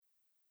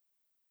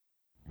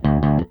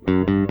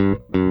Welcome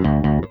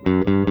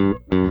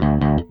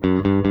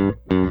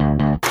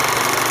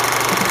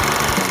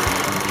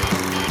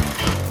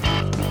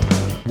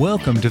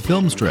to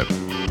Filmstrip.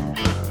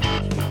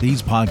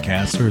 These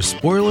podcasts are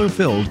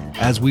spoiler-filled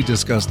as we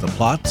discuss the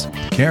plots,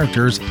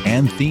 characters,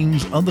 and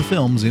themes of the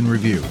films in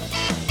review.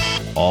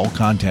 All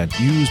content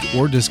used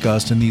or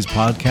discussed in these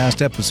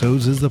podcast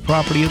episodes is the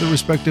property of the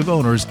respective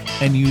owners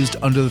and used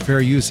under the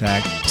Fair Use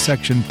Act,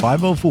 Section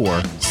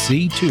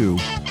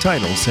 504(c)(2),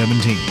 Title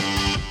 17.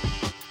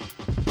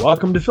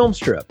 Welcome to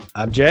Filmstrip.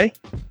 I'm Jay.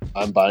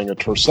 I'm buying a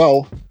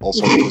Tercel,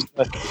 also known as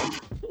Nick.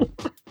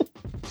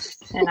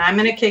 And I'm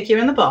going to kick you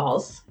in the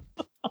balls.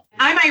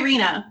 I'm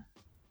Irina.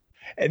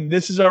 And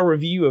this is our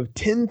review of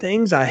 10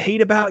 Things I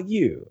Hate About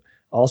You,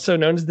 also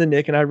known as the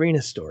Nick and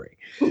Irina story.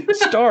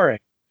 Starring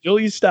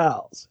Julia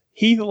Stiles,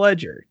 Heath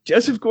Ledger,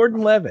 Joseph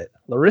Gordon-Levitt,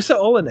 Larissa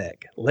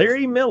Oleynik,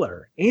 Larry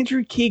Miller,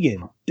 Andrew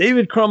Keegan,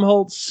 David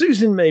Krumholtz,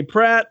 Susan May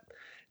Pratt,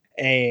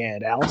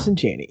 and Allison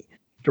Janney.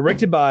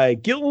 Directed by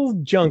Gil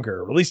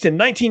Junger, released in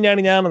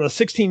 1999 on a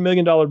 $16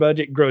 million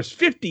budget, grossed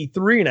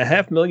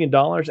 $53.5 million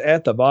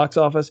at the box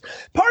office.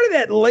 Part of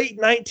that late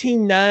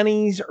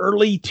 1990s,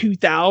 early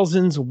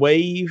 2000s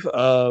wave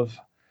of,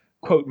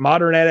 quote,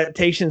 modern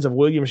adaptations of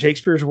William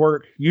Shakespeare's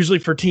work, usually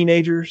for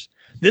teenagers.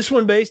 This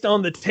one based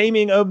on The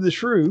Taming of the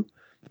Shrew.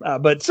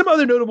 But some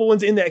other notable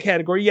ones in that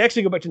category. You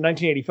actually go back to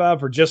 1985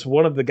 for Just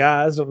One of the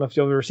Guys. Don't know if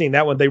you've ever seen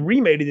that one. They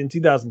remade it in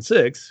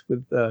 2006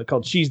 with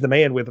called She's the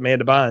Man with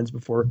Amanda Bynes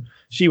before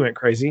she went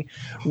crazy.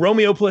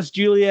 Romeo plus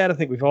Juliet. I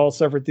think we've all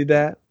suffered through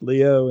that.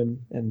 Leo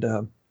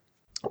and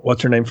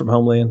what's her name from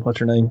Homeland? What's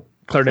her name?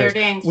 Claire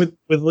Danes. With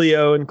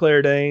Leo and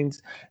Claire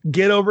Danes.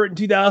 Get Over It in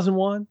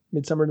 2001,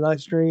 Midsummer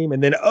Night's Dream.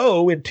 And then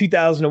in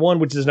 2001,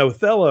 which is an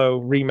Othello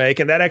remake.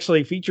 And that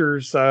actually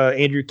features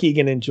Andrew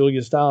Keegan and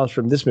Julia Stiles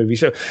from this movie.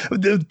 So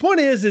the point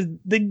is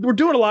they were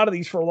doing a lot of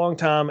these for a long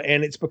time.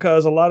 And it's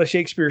because a lot of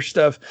Shakespeare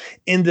stuff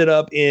ended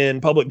up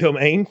in public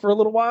domain for a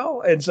little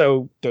while. And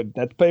so they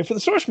had to pay for the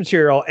source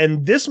material.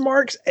 And this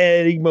marks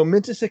a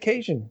momentous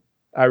occasion,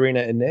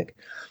 Irina and Nick.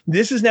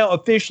 This is now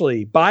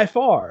officially, by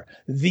far,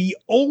 the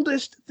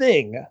oldest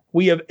thing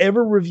we have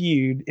ever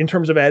reviewed in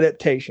terms of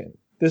adaptation.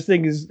 This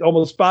thing is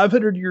almost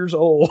 500 years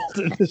old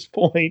at this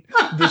point,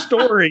 the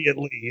story at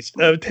least,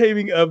 of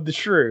Taming of the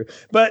Shrew.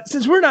 But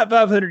since we're not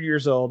 500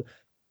 years old,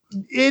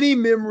 any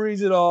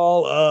memories at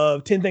all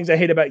of 10 Things I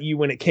Hate About You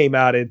when it came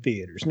out in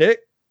theaters?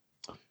 Nick?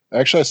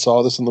 Actually, I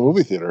saw this in the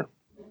movie theater.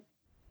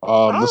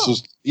 This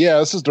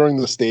is during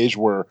the stage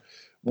where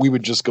we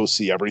would just go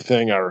see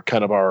everything.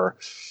 Our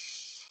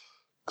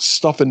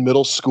stuff in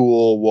middle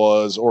school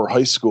or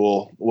high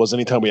school was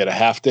anytime we had a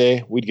half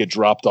day, we'd get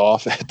dropped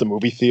off at the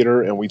movie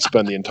theater and we'd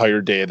spend the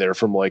entire day there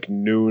from like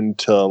noon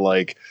to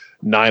like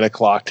 9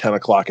 o'clock, 10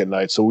 o'clock at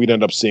night. So we'd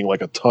end up seeing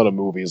like a ton of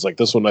movies. Like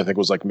this one, I think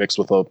was like mixed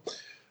with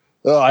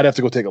I'd have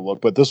to go take a look,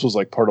 but this was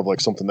like part of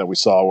like something that we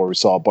saw where we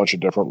saw a bunch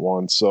of different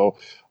ones. So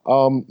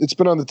it's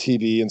been on the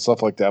TV and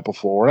stuff like that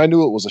before. And I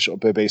knew it was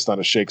based on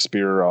a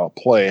Shakespeare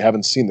play. I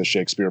haven't seen the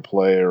Shakespeare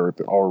play or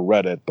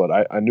read it, but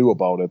I knew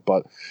about it.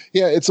 But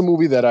yeah, it's a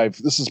movie that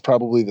this is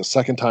probably the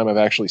second time I've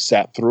actually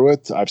sat through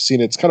it. I've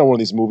seen it's kind of one of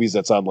these movies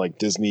that's on like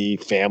Disney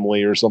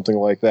Family or something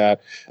like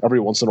that. Every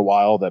once in a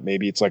while that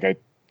maybe it's like I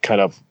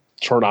kind of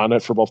turn on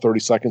it for about 30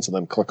 seconds and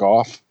then click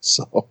off.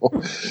 So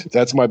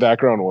that's my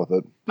background with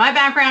it. My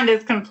background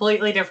is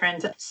completely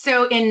different.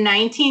 So in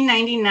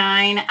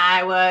 1999,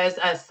 I was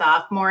a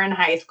sophomore in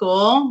high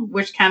school,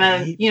 which kind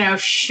of,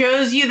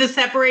 shows you the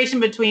separation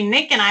between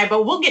Nick and I,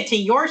 but we'll get to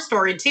your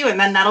story too. And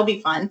then that'll be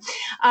fun.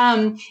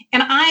 And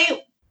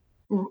I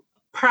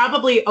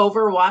probably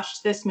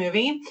overwatched this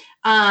movie.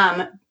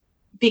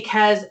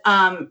 Because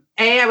A,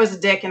 I was a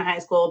dick in high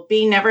school.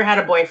 B, never had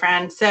a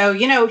boyfriend. So,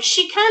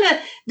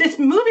 this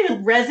movie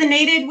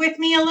resonated with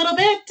me a little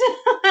bit.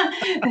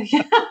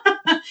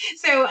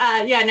 So,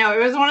 it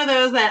was one of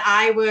those that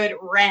I would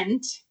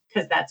rent,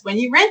 because that's when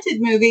you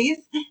rented movies,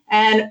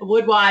 and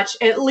would watch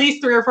at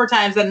least 3 or 4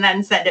 times and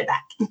then send it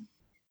back.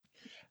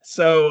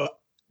 So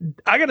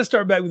I got to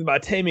start back with my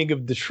Taming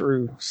of the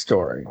Shrew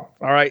story.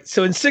 All right.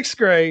 So in 6th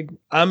grade,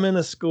 I'm in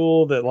a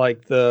school that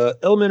like the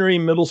elementary,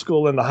 middle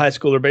school, and the high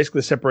school are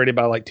basically separated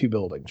by like 2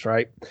 buildings.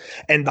 Right.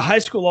 And the high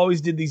school always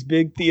did these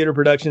big theater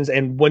productions.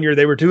 And one year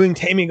they were doing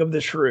Taming of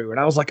the Shrew. And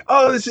I was like,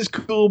 oh, this is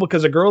cool,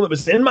 because a girl that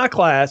was in my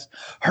class,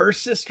 her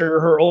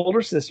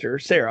older sister,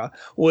 Sarah,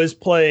 was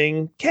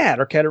playing Kat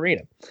or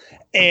Katerina.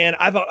 And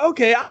I thought,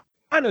 okay,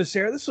 I know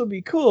Sarah, this will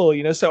be cool,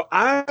 So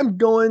I'm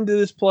going to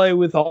this play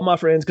with all my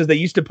friends because they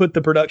used to put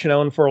the production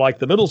on for like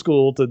the middle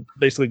school to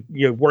basically,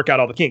 work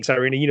out all the kinks.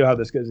 Irina, you know how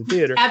this goes in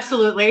theater.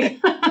 Absolutely.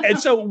 And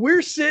so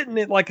we're sitting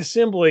at like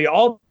assembly,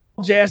 all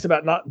jazzed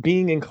about not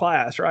being in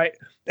class, right?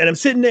 And I'm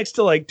sitting next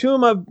to like 2 of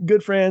my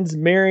good friends,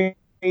 Mary,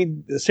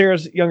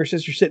 Sarah's younger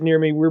sister, sitting near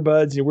me. We're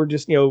buds, and we're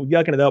just,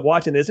 yucking it up,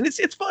 watching this, and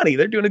it's funny.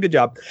 They're doing a good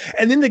job.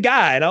 And then the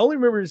guy, and I only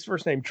remember his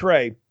first name,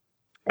 Trey.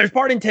 There's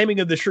part in Taming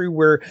of the Shrew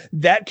where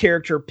that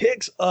character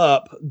picks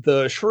up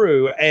the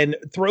shrew and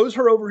throws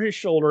her over his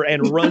shoulder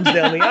and runs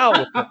down the aisle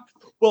with her.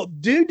 Well,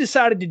 dude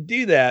decided to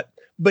do that,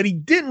 but he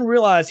didn't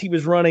realize he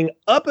was running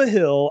up a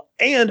hill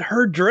and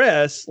her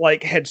dress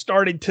like had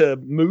started to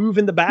move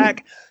in the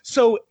back.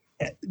 So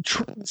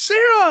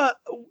Sarah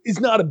is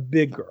not a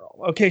big girl.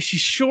 Okay.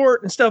 She's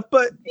short and stuff,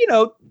 but you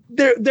know,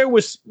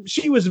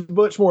 she was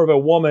much more of a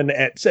woman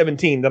at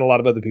 17 than a lot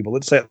of other people.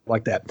 Let's say it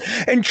like that.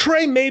 And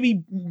Trey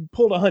maybe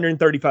pulled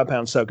 135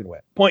 pounds soaking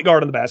wet. Point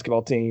guard on the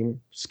basketball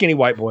team, skinny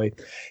white boy.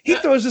 He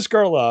throws this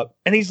girl up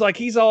and he's like,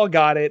 he's all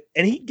got it.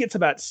 And he gets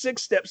about 6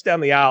 steps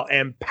down the aisle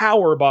and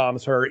power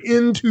bombs her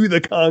into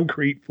the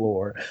concrete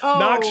floor.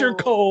 Knocks her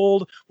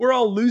cold. We're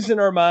all losing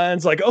our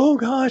minds. Like, oh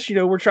gosh, you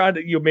know, we're trying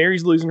to, you know,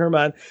 Mary's losing her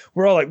mind.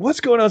 We're all like,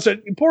 what's going on? So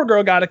poor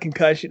girl got a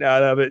concussion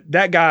out of it.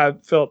 That guy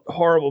felt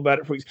horrible about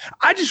it for weeks.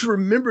 I just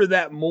remember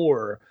that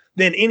more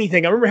than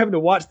anything. I remember having to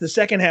watch the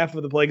second half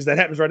of the play because that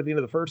happens right at the end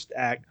of the first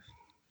act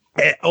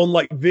on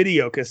like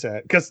video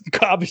cassette because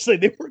obviously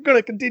they weren't going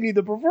to continue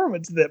the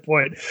performance at that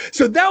point.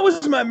 So that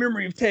was my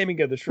memory of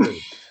Taming of the Shrew.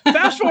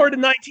 Fast forward to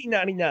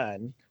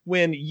 1999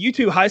 when you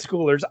two high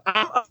schoolers,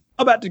 I'm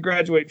about to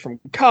graduate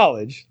from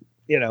college,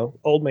 you know,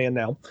 old man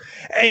now,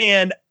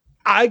 and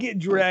I get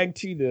dragged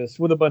to this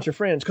with a bunch of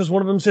friends because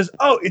one of them says,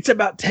 oh, it's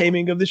about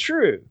Taming of the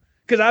Shrew.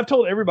 Because I've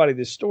told everybody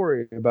this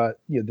story about,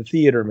 you know, the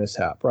theater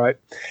mishap, right?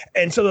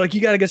 And so they're like,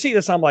 you got to go see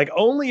this. I'm like,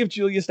 only if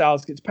Julia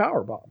Stiles gets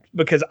power bombed,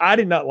 because I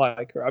did not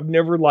like her. I've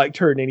never liked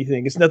her in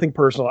anything. It's nothing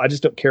personal. I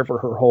just don't care for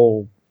her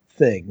whole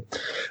thing.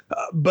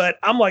 But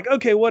I'm like,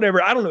 okay,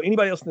 whatever. I don't know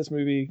anybody else in this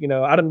movie. You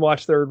know, I didn't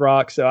watch Third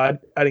Rock, so I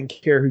didn't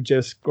care who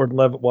Joseph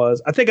Gordon-Levitt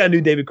was. I think I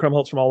knew David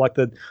Krumholtz from all like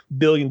the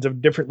billions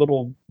of different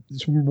little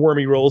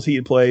wormy roles he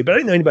had played, but I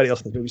didn't know anybody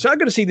else in the movie. So I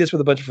go to see this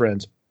with a bunch of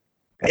friends.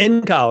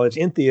 In college,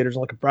 in theaters, on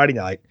like a Friday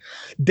night,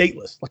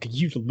 dateless, like a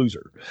huge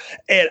loser.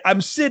 And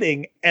I'm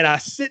sitting and I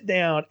sit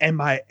down and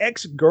my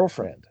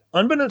ex-girlfriend,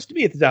 unbeknownst to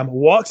me at the time,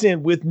 walks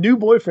in with new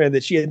boyfriend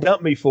that she had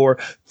dumped me for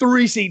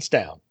 3 seats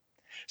down.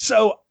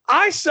 So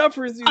I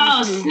suffer through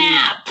this movie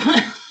snap.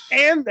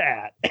 and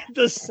that at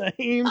the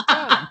same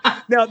time.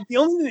 Now, the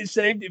only thing that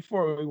saved it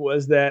for me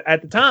was that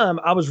at the time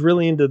I was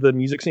really into the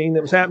music scene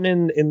that was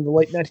happening in the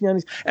late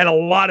 1990s. And a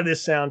lot of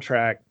this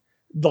soundtrack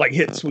like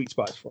hit sweet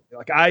spots for me.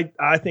 Like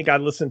I think I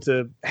listened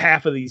to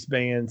half of these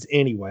bands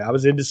anyway. I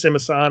was into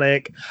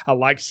Semisonic. I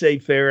liked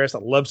Save Ferris. I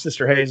love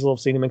Sister Hazel. I've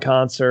seen him in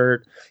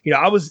concert. You know,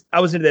 I was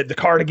into that, the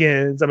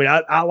Cardigans. I mean,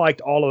 I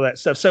liked all of that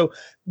stuff. So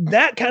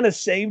that kind of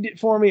saved it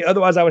for me.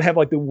 Otherwise, I would have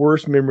like the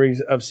worst memories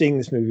of seeing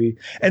this movie.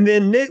 And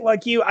then Nick,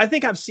 like you, I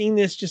think I've seen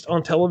this just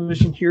on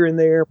television here and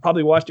there.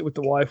 Probably watched it with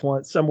the wife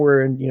once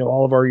somewhere in, you know,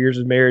 all of our years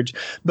of marriage.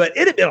 But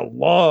it had been a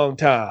long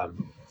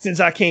time since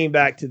I came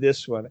back to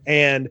this one.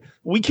 And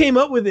we came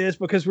up with this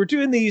because we're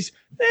doing these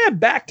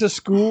back to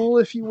school,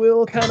 if you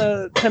will, kind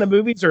of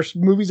movies, or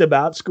movies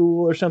about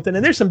school or something.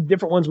 And there's some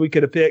different ones we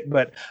could have picked,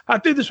 but I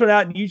threw this one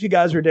out and you two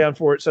guys were down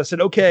for it. So I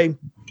said, okay,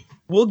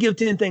 we'll give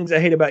 10 Things I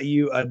Hate About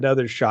You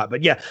another shot.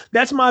 But yeah,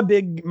 that's my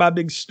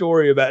big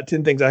story about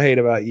 10 Things I Hate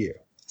About You.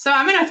 So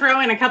I'm going to throw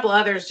in a couple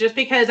others just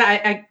because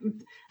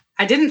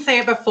I didn't say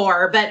it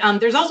before, but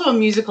there's also a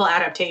musical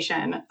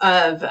adaptation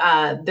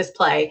of this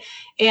play.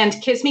 And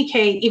Kiss Me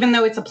Kate, even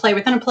though it's a play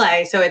within a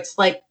play, so it's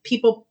like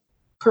people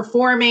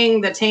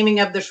performing the Taming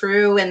of the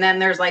Shrew, and then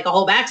there's like a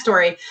whole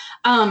backstory.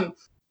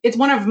 It's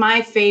one of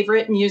my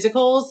favorite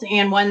musicals,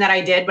 and one that I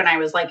did when I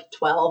was like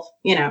 12,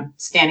 you know,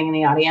 standing in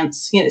the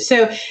audience. You know,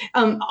 so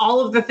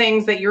all of the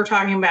things that you're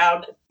talking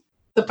about,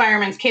 the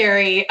Fireman's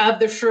Carry, of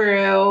the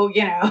Shrew,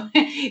 you know,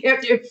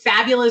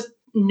 fabulous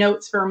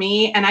notes for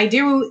me. And I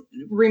do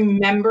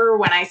remember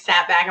when I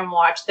sat back and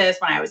watched this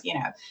when I was, you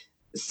know,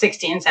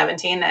 16,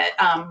 17, that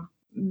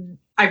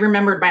I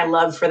remembered my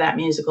love for that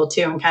musical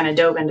too, and kind of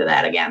dove into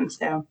that again.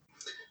 So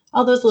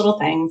all those little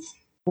things.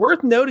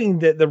 Worth noting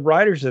that the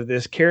writers of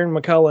this, Karen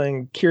McCullough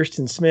and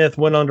Kirsten Smith,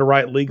 went on to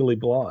write Legally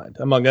Blonde,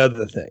 among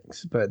other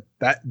things. But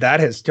that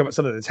has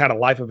something that's had a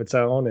life of its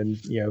own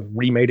and, you know,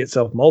 remade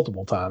itself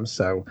multiple times.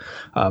 So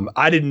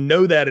I didn't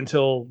know that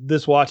until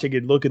this watching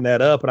and looking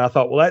that up. And I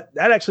thought, well,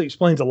 that actually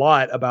explains a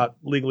lot about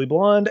Legally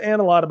Blonde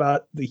and a lot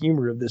about the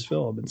humor of this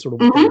film and sort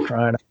of what we're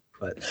trying to.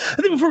 But I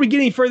think before we get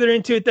any further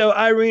into it, though,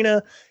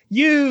 Irina,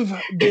 you've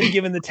been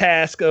given the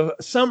task of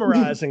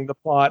summarizing the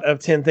plot of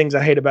 10 Things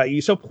I Hate About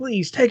You. So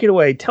please take it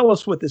away. Tell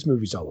us what this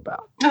movie's all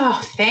about.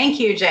 Oh, thank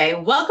you, Jay.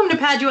 Welcome to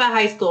Padua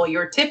High School,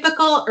 your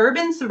typical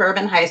urban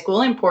suburban high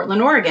school in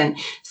Portland, Oregon.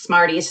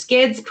 Smarties,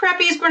 skids,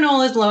 preppies,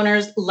 granolas,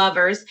 loners,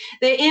 lovers,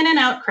 the in and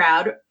out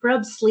crowd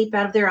rub sleep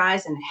out of their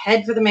eyes and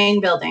head for the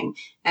main building.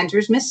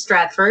 Enters Miss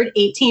Stratford,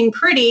 18,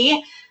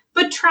 pretty,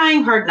 but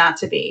trying hard not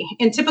to be.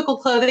 In typical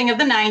clothing of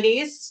the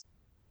 90s,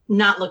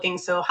 not looking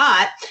so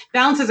hot,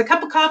 balances a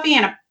cup of coffee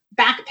and a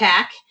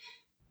backpack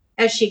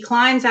as she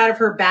climbs out of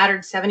her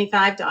battered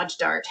 75 Dodge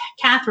Dart.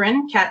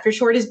 Catherine, Cat for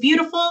short, is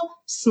beautiful,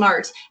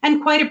 smart,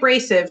 and quite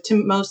abrasive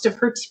to most of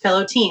her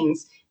fellow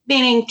teens.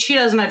 meaning she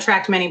doesn't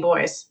attract many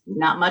boys.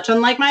 Not much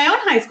unlike my own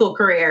high school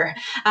career.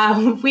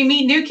 We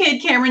meet new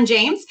kid Cameron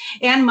James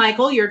and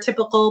Michael, your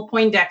typical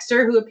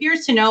Poindexter, who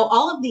appears to know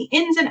all of the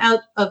ins and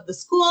outs of the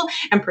school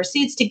and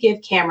proceeds to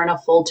give Cameron a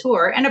full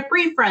tour and a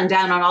brief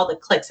rundown on all the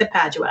cliques at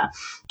Padua.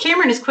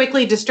 Cameron is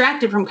quickly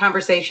distracted from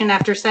conversation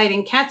after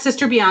sighting Kat's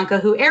sister Bianca,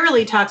 who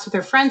airily talks with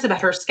her friends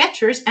about her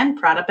Skechers and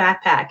Prada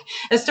backpack.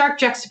 A stark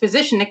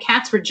juxtaposition to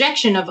Kat's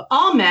rejection of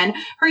all men,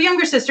 her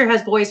younger sister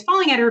has boys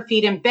falling at her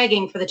feet and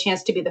begging for the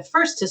chance to be the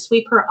first to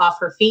sweep her off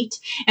her feet,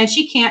 and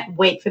she can't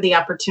wait for the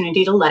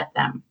opportunity to let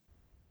them.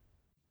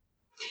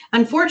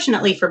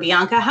 Unfortunately for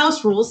Bianca,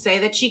 house rules say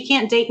that she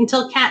can't date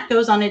until Kat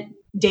goes on a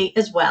date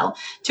as well,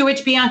 to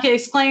which Bianca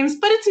exclaims,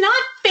 "But it's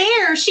not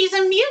fair. She's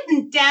a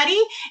mutant,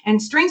 Daddy,"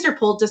 and strings are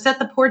pulled to set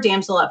the poor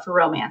damsel up for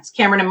romance.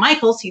 Cameron and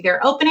Michael see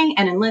their opening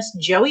and enlist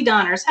Joey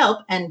Donner's help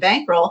and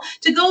bankroll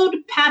to goad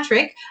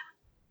Patrick,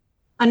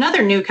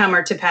 another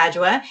newcomer to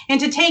Padua,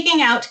 into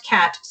taking out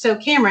Kat so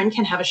Cameron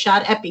can have a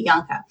shot at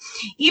Bianca,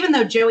 even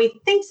though Joey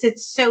thinks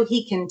it's so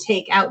he can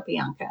take out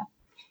Bianca.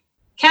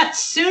 Kat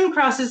soon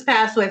crosses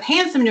paths with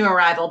handsome new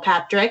arrival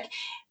Patrick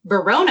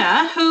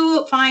Verona,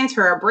 who finds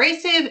her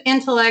abrasive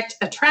intellect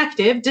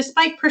attractive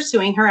despite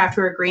pursuing her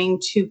after agreeing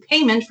to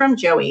payment from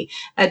Joey,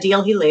 a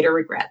deal he later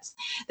regrets.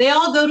 They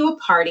all go to a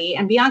party,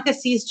 and Bianca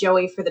sees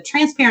Joey for the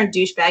transparent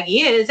douchebag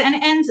he is and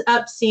ends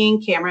up seeing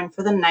Cameron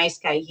for the nice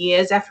guy he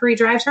is after he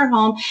drives her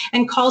home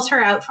and calls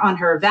her out on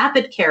her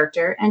vapid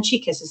character, and she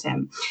kisses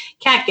him.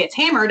 Kat gets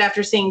hammered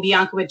after seeing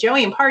Bianca with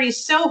Joey and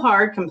parties so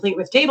hard, complete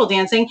with table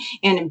dancing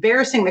and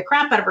embarrassing the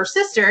crap out of her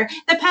sister,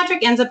 that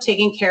Patrick ends up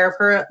taking care of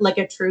her like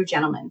a true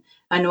gentleman.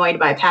 Annoyed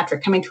by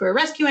Patrick coming to her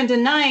rescue and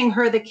denying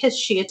her the kiss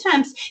she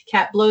attempts,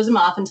 Kat blows him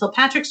off until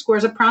Patrick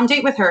scores a prom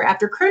date with her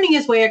after crooning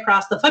his way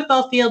across the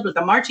football field with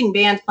a marching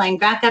band playing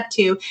backup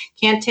to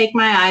 "Can't Take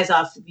My Eyes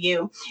Off of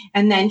You,"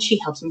 and then she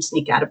helps him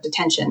sneak out of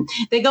detention.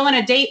 They go on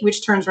a date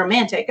which turns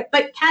romantic,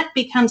 but Kat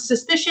becomes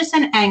suspicious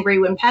and angry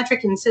when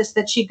Patrick insists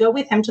that she go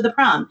with him to the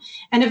prom,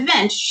 an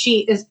event she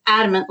is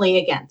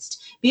adamantly against.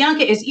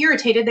 Bianca is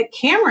irritated that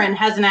Cameron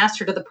hasn't asked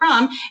her to the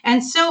prom,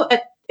 and so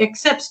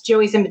accepts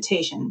Joey's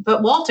invitation.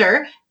 But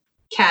Walter,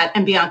 Kat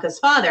and Bianca's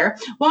father,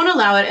 won't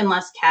allow it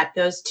unless Kat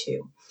goes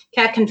too.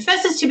 Kat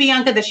confesses to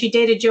Bianca that she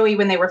dated Joey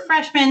when they were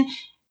freshmen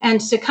and,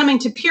 succumbing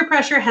to peer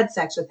pressure, had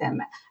sex with him.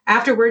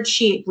 Afterwards,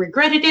 she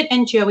regretted it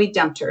and Joey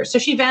dumped her. So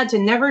she vowed to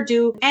never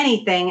do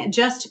anything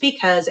just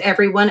because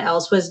everyone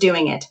else was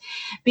doing it.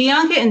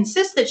 Bianca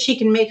insists that she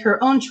can make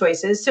her own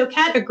choices, so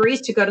Kat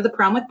agrees to go to the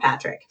prom with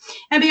Patrick.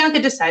 And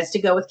Bianca decides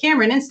to go with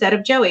Cameron instead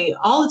of Joey.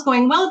 All is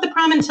going well at the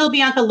prom until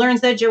Bianca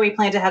learns that Joey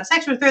planned to have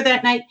sex with her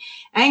that night.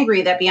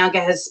 Angry that Bianca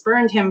has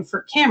spurned him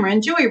for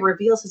Cameron, Joey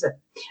reveals his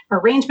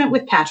arrangement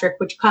with Patrick,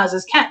 which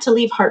causes Kat to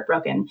leave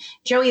heartbroken.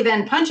 Joey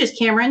then punches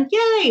Cameron,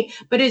 yay,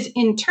 but is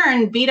in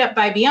turn beat up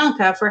by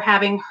Bianca for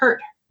having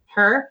hurt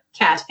her,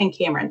 Kat, and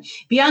Cameron.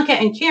 Bianca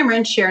and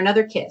Cameron share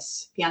another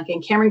kiss. Bianca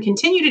and Cameron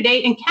continue to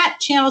date, and Kat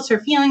channels her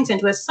feelings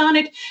into a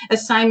sonnet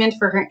assignment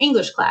for her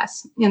English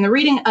class. In the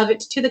reading of it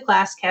to the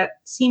class, Kat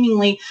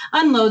seemingly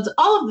unloads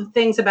all of the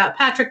things about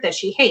Patrick that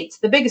she hates,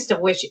 the biggest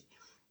of which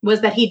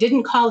was that he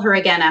didn't call her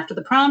again after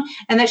the prom,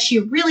 and that she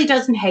really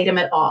doesn't hate him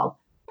at all.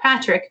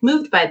 Patrick,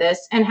 moved by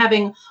this, and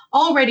having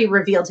already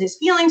revealed his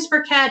feelings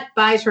for Kat,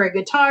 buys her a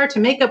guitar to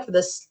make up for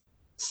this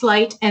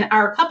slight, and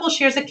our couple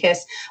shares a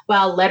kiss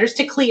while Letters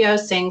to Cleo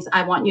sings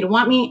 "I Want You to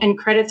Want Me" and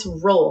credits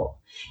roll.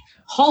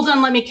 Hold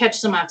on, let me catch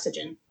some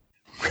oxygen.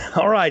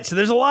 All right, so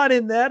there's a lot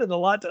in that and a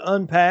lot to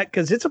unpack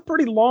because it's a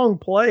pretty long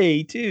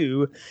play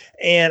too,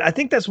 and I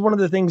think that's one of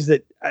the things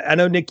that I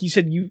know, Nick, you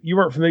said you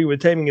weren't familiar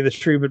with Taming of the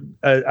Shrew,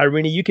 but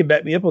Irina, you can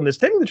back me up on this.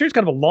 Taming of the Shrew is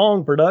kind of a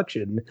long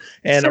production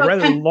and a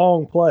rather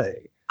long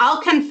play. I'll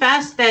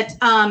confess that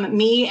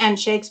me and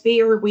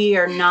Shakespeare, we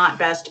are not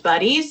best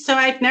buddies, so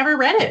I've never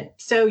read it.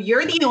 So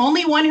you're the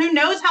only one who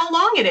knows how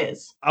long it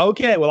is.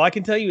 Okay, well, I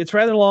can tell you it's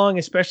rather long,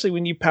 especially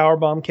when you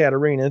powerbomb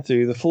Katerina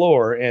through the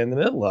floor in the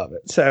middle of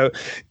it. So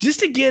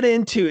just to get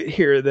into it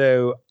here,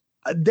 though,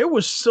 there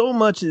was so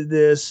much of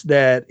this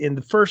that in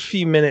the first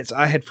few minutes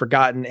I had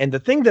forgotten. And the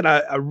thing that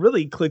I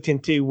really clicked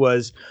into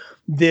was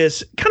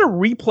this kind of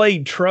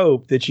replayed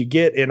trope that you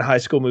get in high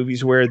school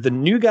movies where the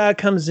new guy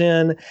comes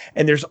in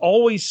and there's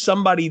always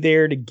somebody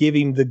there to give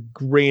him the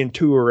grand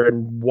tour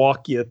and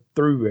walk you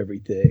through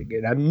everything.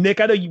 And Nick,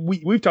 I know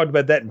we've talked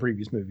about that in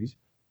previous movies.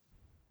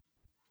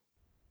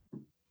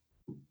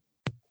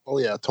 Oh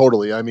yeah,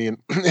 totally. I mean,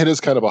 it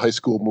is kind of a high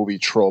school movie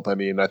trope. I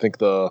mean, I think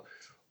the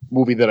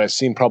movie that I've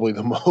seen probably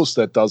the most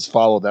that does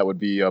follow that would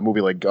be a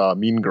movie like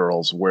Mean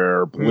Girls,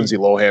 where Lindsay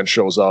Lohan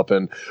shows up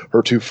and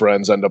her two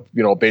friends end up,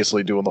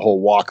 basically doing the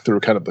whole walk through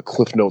kind of the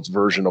Cliff Notes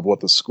version of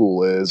what the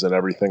school is and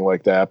everything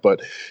like that.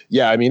 But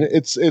yeah, I mean,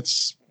 it's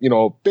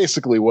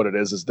basically what it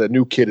is the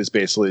new kid is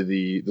basically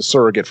the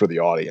surrogate for the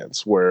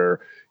audience, where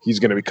he's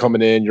going to be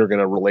coming in, you're going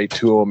to relate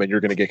to him, and you're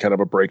going to get kind of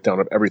a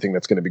breakdown of everything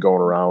that's going to be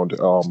going around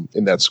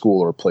in that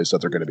school or place that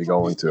they're going to be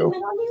going to.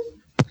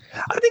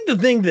 I think the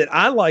thing that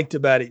I liked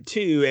about it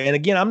too, and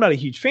again, I'm not a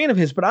huge fan of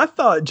his, but I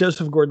thought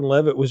Joseph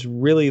Gordon-Levitt was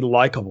really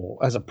likable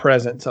as a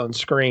presence on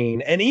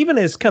screen. And even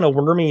as kind of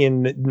wormy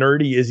and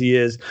nerdy as he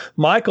is,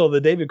 Michael,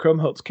 the David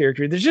Krumholtz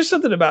character, there's just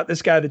something about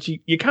this guy that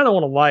you kind of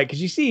want to like,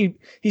 because you see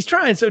he's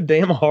trying so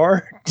damn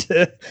hard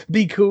to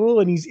be cool,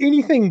 and he's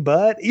anything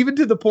but, even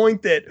to the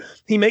point that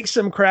he makes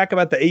some crack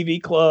about the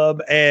AV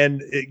club,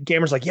 and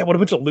Cameron's like, yeah, what a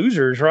bunch of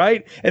losers,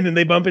 right? And then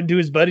they bump into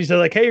his buddies. They're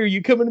like, hey, are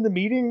you coming to the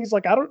meeting? He's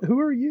like, who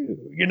are you?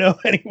 You know,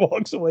 and he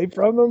walks away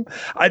from them.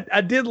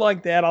 I did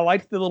like that. I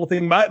liked the little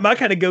thing. My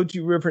kind of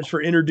go-to reference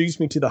for introduce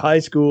me to the high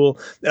school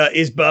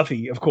is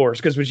Buffy, of course,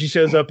 because when she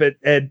shows up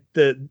at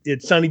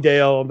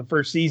Sunnydale on the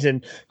first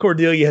season,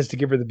 Cordelia has to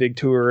give her the big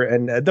tour,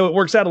 and though it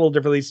works out a little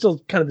differently, it's still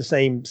kind of the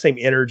same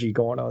energy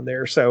going on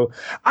there. So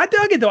I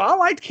dug it, though. I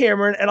liked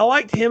Cameron, and I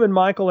liked him and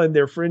Michael and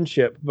their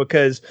friendship,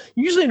 because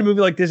usually in a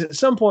movie like this, at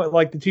some point,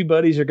 like, the two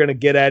buddies are going to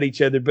get at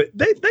each other, but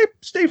they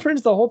stay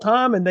friends the whole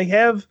time, and they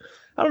have,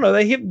 I don't know,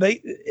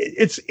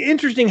 it's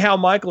interesting how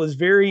Michael is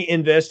very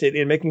invested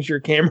in making sure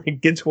Cameron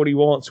gets what he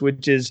wants,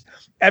 which is,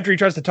 after he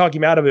tries to talk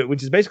him out of it,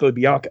 which is basically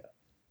Bianca.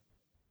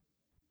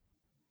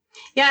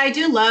 Yeah, I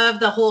do love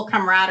the whole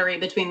camaraderie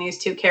between these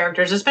two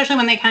characters, especially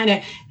when they kind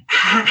of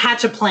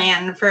hatch a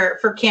plan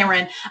for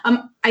Cameron.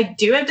 I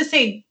do have to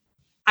say,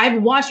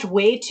 I've watched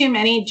way too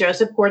many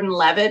Joseph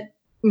Gordon-Levitt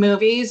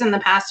movies in the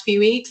past few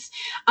weeks.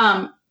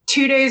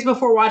 2 days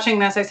before watching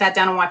this, I sat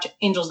down and watched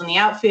Angels in the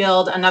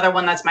Outfield. Another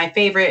one that's my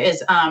favorite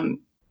is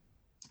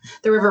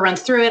The River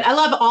Runs Through It. I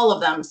love all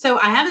of them. So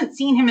I haven't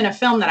seen him in a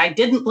film that I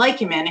didn't like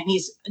him in. And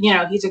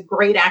he's a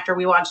great actor.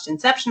 We watched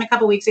Inception a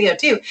couple weeks ago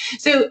too.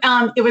 So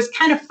it was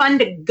kind of fun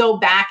to go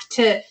back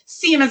to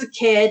see him as a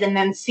kid and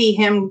then see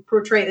him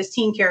portray this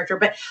teen character.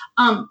 But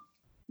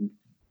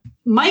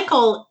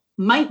Michael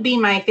might be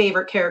my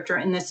favorite character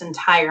in this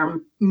entire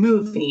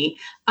movie.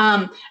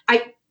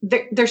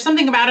 There's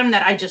something about him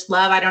that I just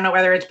love. I don't know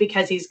whether it's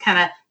because he's kind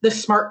of the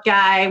smart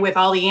guy with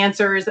all the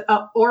answers,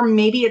 or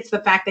maybe it's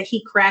the fact that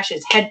he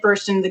crashes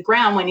headfirst into the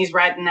ground when he's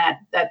riding that.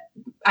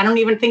 I don't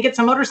even think it's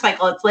a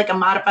motorcycle. It's like a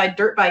modified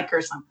dirt bike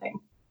or something.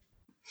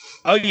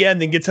 Oh, yeah,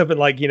 and then gets up and,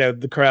 like,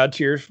 the crowd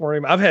cheers for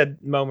him. I've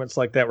had moments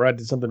like that where I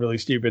did something really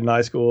stupid in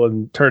high school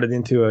and turned it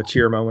into a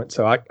cheer moment,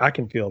 so I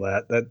can feel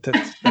that.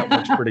 That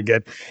works pretty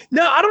good.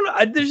 No, I don't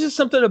know. There's just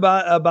something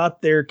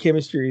about their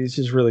chemistry that's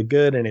just really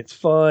good, and it's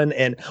fun.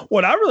 And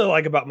what I really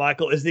like about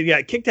Michael is that he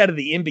got kicked out of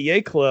the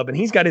NBA club, and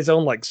he's got his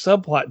own, like,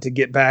 subplot to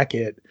get back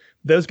at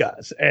those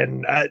guys.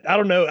 And I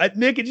don't know.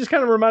 Nick, it just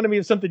kind of reminded me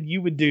of something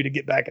you would do to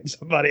get back at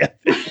somebody, I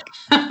think.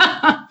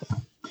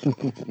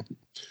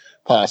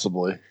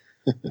 Possibly.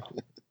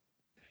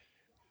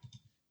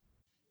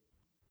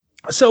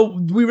 So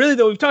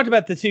we've talked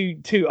about the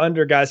two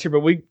under guys here,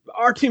 but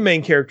our two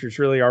main characters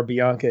really are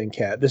Bianca and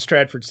Kat, the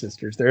Stratford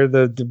sisters. They're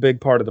the big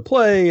part of the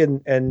play,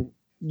 and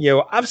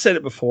I've said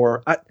it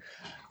before. I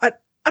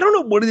don't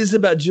know what it is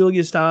about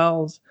Julia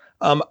Stiles.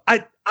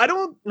 I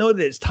don't know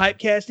that it's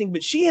typecasting,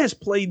 but she has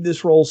played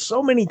this role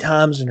so many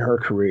times in her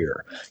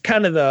career,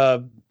 kind of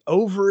the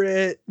over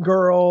it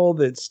girl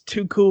that's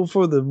too cool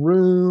for the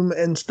room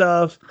and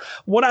stuff.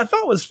 What I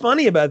thought was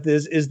funny about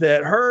this is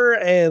that her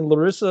and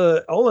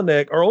Larissa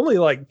Olenek are only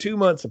like 2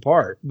 months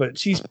apart, but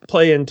she's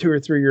playing 2 or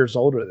 3 years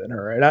older than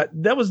her. And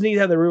that was neat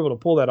how they were able to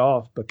pull that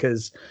off,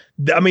 because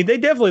they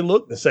definitely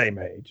look the same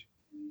age.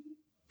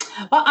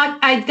 Well,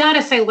 I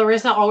gotta say,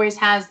 Larissa always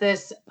has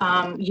this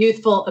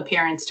youthful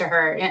appearance to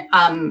her.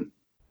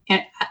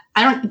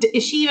 And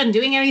is she even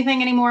doing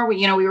anything anymore?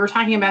 We were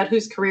talking about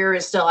whose career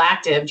is still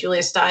active,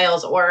 Julia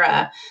Stiles or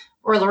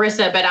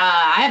Larissa, but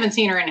I haven't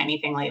seen her in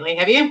anything lately.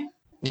 Have you?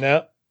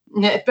 No.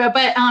 But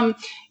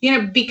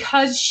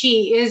because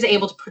she is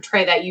able to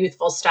portray that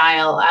youthful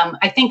style,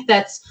 I think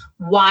that's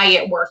why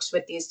it works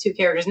with these two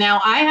characters. Now,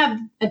 I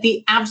have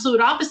the absolute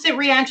opposite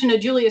reaction to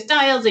Julia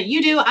Stiles that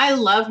you do. I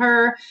love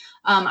her.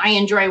 I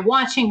enjoy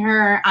watching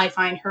her. I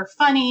find her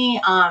funny.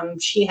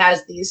 She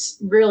has these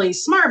really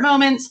smart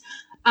moments.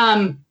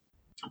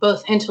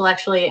 Both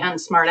intellectually and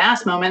smart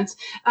ass moments.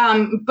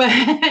 But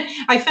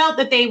I felt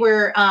that they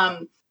were,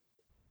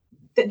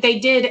 they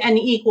did an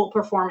equal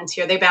performance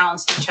here. They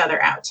balanced each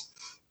other out.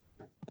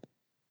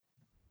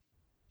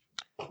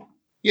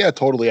 Yeah,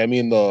 totally. I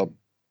mean, the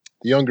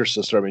younger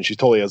sister, she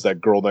totally has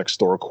that girl next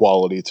door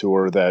quality to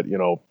her that,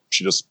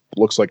 she just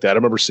looks like that. I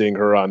remember seeing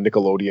her on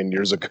Nickelodeon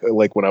years ago,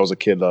 like when I was a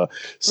kid,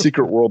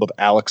 Secret World of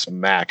Alex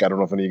Mack. I don't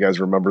know if any of you guys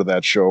remember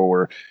that show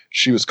where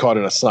she was caught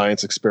in a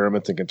science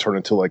experiment and can turn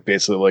into like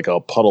basically like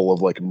a puddle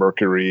of like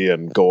mercury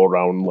and go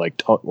around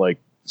like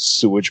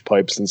sewage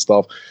pipes and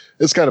stuff.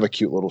 It's kind of a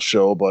cute little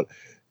show, but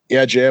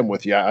yeah, Jay, I'm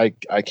with you. I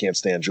can't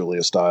stand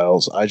Julia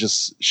Stiles.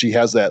 She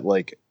has that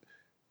like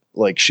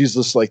Like she's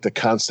just like the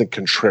constant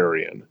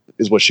contrarian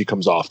is what she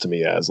comes off to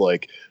me as.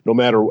 Like no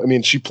matter, I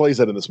mean, she plays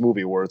that in this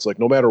movie where it's like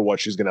no matter what,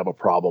 she's gonna have a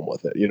problem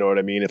with it. You know what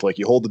I mean? If like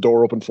you hold the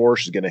door open for her,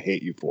 she's gonna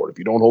hate you for it. If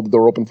you don't hold the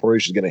door open for her,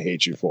 she's gonna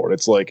hate you for it.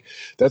 It's like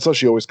that's how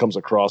she always comes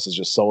across as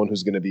just someone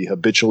who's gonna be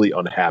habitually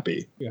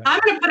unhappy. Yeah. I'm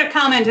gonna put a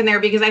comment in there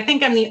because I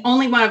think I'm the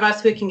only one of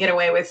us who can get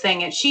away with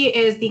saying it. She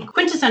is the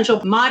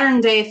quintessential modern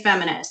day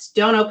feminist.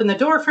 Don't open the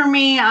door for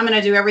me. I'm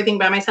gonna do everything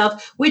by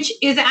myself, which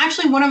is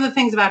actually one of the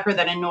things about her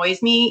that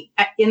annoys me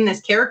in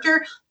this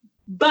character.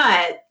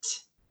 But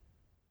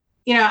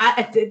you know,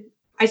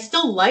 I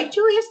still like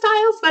Julia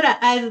Stiles, but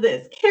as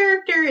this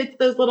character, it's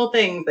those little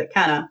things that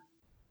kind of.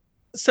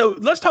 So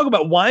let's talk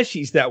about why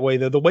she's that way,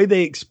 though. The way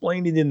they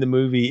explained it in the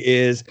movie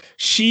is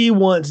she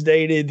once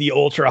dated the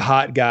ultra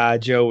hot guy,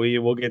 Joey.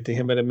 We'll get to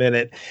him in a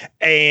minute.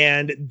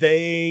 And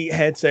they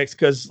had sex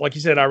because, like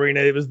you said,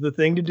 Irina, it was the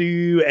thing to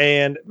do.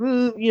 And,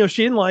 you know,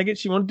 she didn't like it.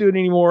 She wouldn't do it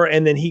anymore.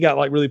 And then he got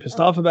like really pissed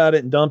off about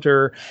it and dumped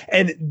her.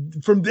 And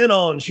from then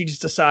on, she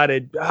just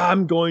decided,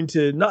 I'm going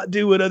to not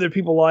do what other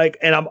people like.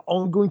 And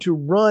I'm going to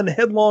run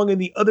headlong in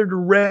the other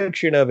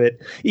direction of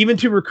it, even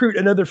to recruit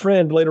another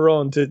friend later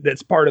on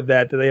that's part of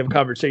that they have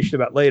a conversation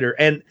about later.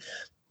 And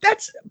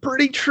that's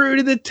pretty true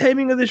to the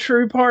Taming of the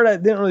Shrew part. I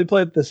didn't really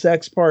play with the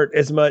sex part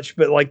as much,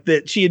 but like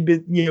that she had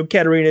been, you know,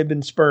 Katerina had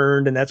been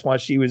spurned and that's why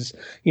she was,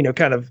 you know,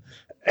 kind of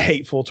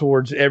hateful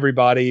towards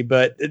everybody.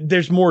 But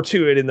there's more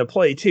to it in the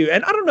play too.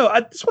 And I don't know,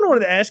 I just wanted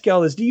to ask y'all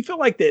this. Do you feel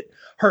like that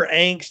her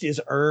angst is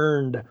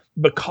earned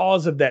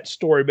because of that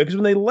story? Because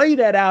when they lay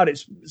that out,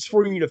 it's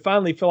for you to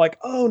finally feel like,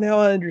 oh, now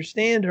I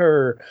understand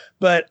her.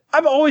 But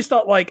I've always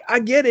thought, like, I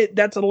get it.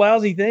 That's a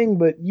lousy thing,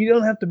 but you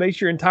don't have to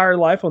base your entire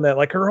life on that.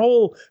 Like her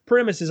whole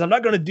premise is I'm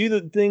not going to do the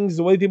things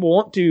the way people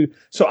want to.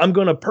 So I'm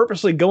going to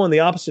purposely go in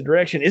the opposite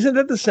direction. Isn't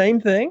that the same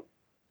thing?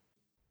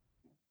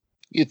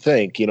 You'd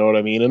think, you know what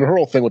I mean? And her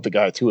whole thing with the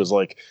guy too is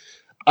like,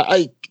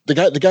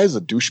 the guy's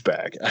a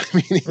douchebag. I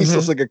mean, he's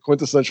just like a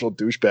quintessential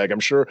douchebag. I'm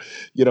sure,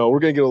 you know, we're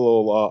gonna get a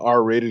little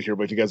R-rated here,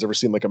 but if you guys ever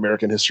seen like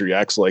American History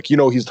X, like, you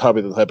know, he's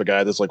probably the type of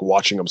guy that's like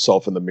watching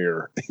himself in the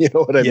mirror. You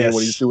know what I mean?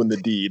 When he's doing the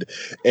deed.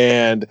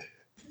 And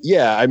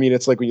yeah, I mean,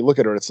 it's like when you look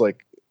at her, it's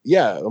like,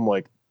 yeah, I'm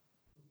like,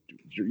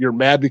 you're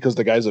mad because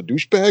the guy's a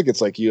douchebag.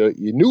 It's like you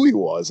knew he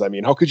was. I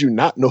mean, how could you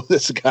not know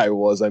this guy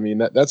was? I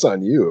mean, that's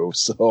on you.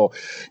 So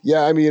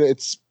yeah, I mean,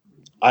 it's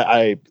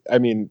I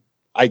mean,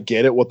 I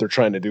get it what they're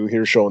trying to do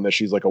here, showing that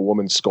she's like a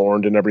woman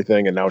scorned and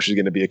everything, and now she's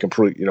going to be a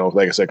complete, you know,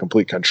 like I said,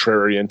 complete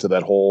contrarian to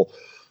that whole,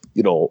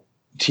 you know,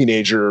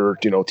 teenager,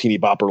 you know, teeny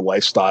bopper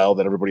lifestyle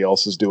that everybody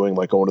else is doing,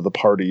 like going to the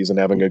parties and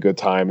having a good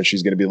time, and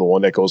she's going to be the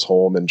one that goes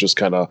home and just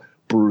kind of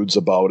broods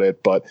about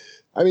it. But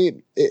I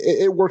mean,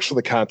 it works for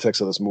the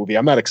context of this movie.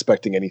 I'm not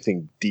expecting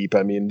anything deep.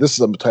 I mean, this is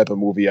a type of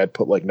movie I'd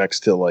put like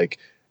next to like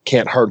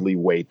Can't Hardly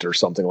Wait or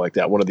something like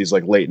that. One of these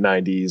like late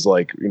 90s,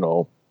 like, you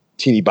know,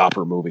 teeny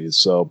bopper movies.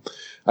 So,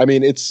 I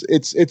mean,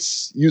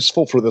 it's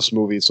useful for this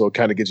movie. So it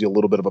kind of gives you a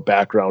little bit of a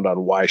background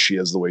on why she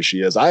is the way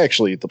she is.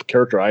 The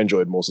character I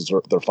enjoyed most is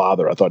their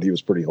father. I thought he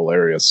was pretty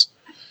hilarious.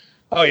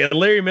 Oh yeah,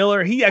 Larry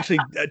Miller. He actually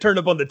turned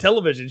up on the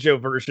television show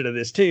version of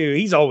this too.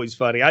 He's always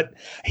funny.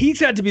 He's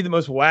got to be the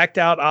most whacked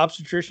out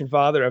obstetrician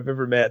father I've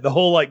ever met. The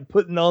whole like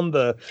putting on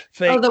the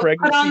fake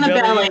pregnancy put on the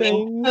belly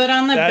thing. Put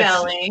on the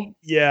belly.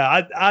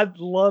 Yeah, I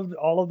loved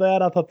all of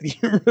that. I thought the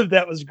humor of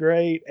that was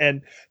great,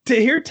 and to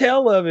hear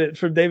tell of it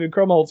from David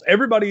Krumholtz,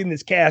 everybody in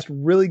this cast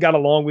really got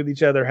along with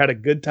each other, had a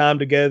good time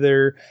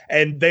together,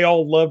 and they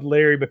all loved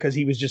Larry because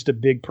he was just a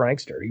big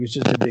prankster. He was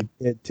just a big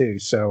kid too.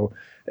 So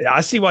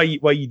I see why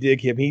you dig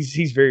him.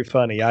 He's very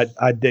funny.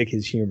 I dig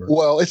his humor.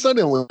 Well, it's not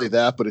only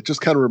that, but it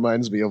just kind of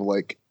reminds me of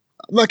like,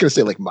 I'm not going to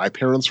say like my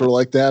parents were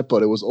like that,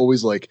 but it was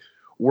always like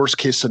worst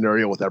case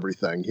scenario with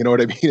everything. You know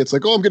what I mean? It's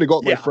like, oh, I'm going to go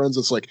out with my friends.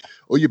 It's like,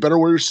 oh, you better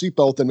wear your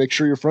seatbelt and make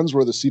sure your friends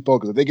wear the seatbelt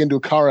because if they get into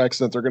a car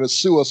accident, they're going to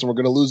sue us and we're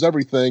going to lose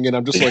everything. And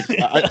I'm just like,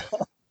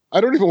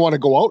 I don't even want to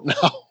go out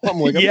now. I'm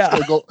like,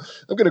 I'm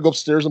going to go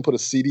upstairs and put a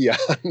CD on.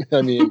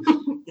 I mean.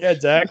 Yeah,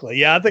 exactly.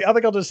 Yeah, I think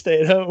I'll just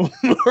stay at home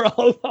or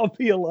I'll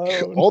be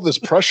alone. All this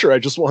pressure. I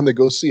just wanted to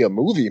go see a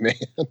movie, man.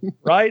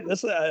 Right?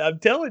 I'm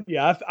telling you,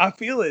 I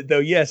feel it though.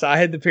 Yes, I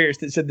had the parents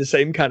that said the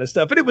same kind of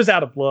stuff, but it was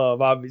out of love,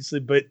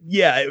 obviously. But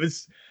yeah,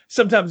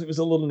 sometimes it was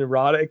a little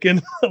neurotic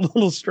and a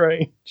little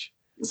strange.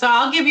 So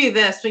I'll give you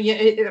this.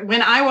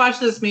 When I watched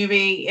this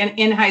movie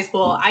in high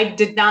school, I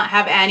did not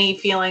have any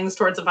feelings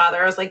towards the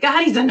father. I was like,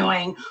 God, he's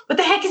annoying. What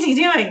the heck is he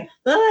doing?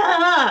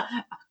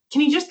 Can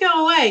he just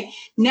go away?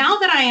 Now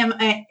that I am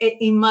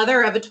a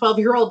mother of a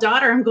 12-year-old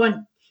daughter, I'm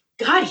going,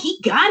 God, he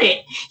got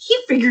it. He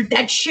figured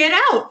that shit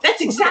out. That's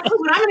exactly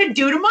what I'm going to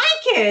do to my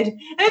kid.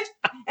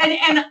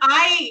 And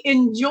I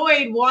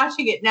enjoyed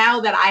watching it now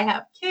that I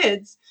have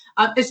kids,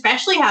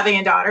 especially having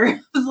a daughter. I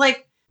was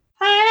like,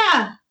 oh,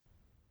 yeah.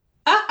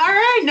 All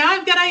right, now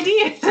I've got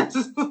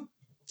ideas.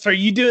 So are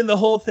you doing the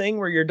whole thing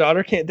where your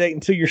daughter can't date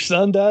until your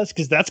son does?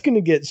 Because that's going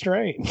to get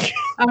strange.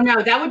 Oh,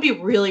 no, that would be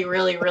really,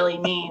 really, really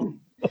mean.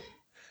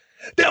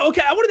 Now,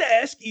 okay, I wanted to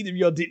ask either of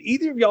y'all, did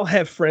either of y'all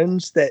have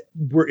friends that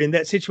were in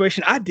that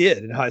situation? I did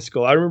in high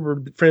school. I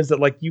remember friends that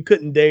like you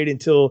couldn't date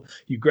until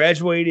you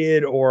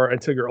graduated or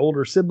until your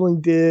older sibling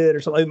did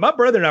or something. My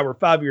brother and I were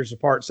 5 years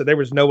apart, so there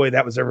was no way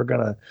that was ever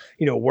going to,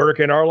 work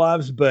in our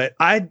lives. But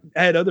I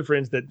had other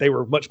friends that they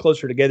were much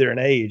closer together in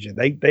age, and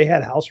they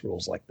had house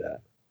rules like that.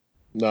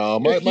 No,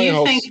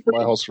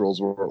 my house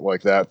rules weren't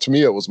like that. To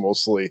me, it was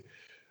mostly,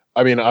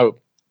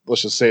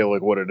 let's just say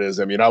like what it is.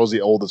 I mean, I was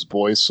the oldest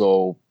boy,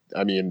 so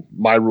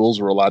my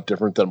rules were a lot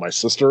different than my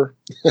sister.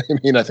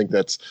 I think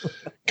that's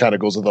kind of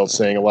goes without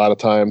saying a lot of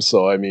times.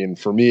 So,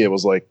 for me, it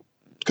was like,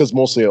 because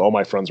mostly all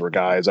my friends were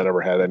guys. I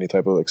never had any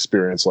type of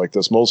experience like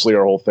this. Mostly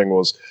our whole thing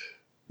was,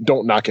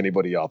 don't knock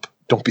anybody up.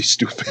 Don't be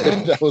stupid.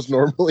 That was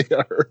normally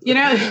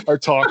our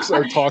talks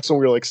when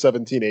we were like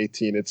 17,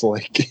 18. It's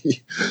like,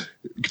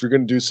 if you're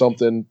going to do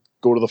something,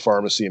 go to the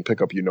pharmacy and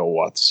pick up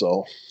what.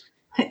 So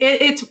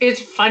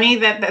it's funny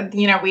that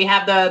we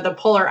have the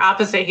polar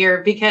opposite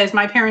here, because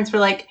my parents were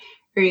like,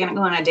 are you going to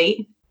go on a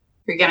date?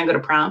 Are you going to go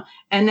to prom?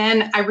 And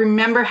then I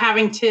remember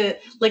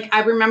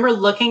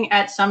looking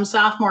at some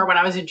sophomore when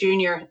I was a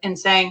junior and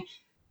saying,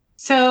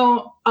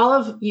 so all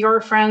of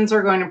your friends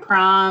are going to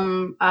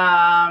prom.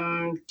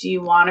 Do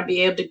you want to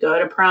be able to go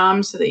to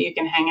prom so that you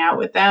can hang out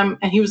with them?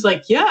 And he was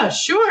like, yeah,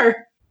 sure.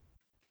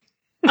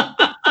 But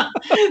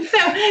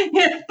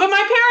my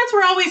parents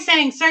were always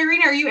saying, so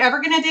Irina, are you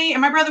ever going to date?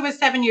 And my brother was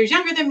 7 years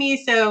younger than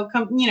me. So,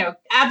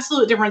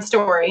 absolute different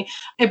story.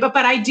 But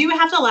I do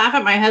have to laugh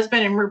at my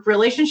husband in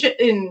relation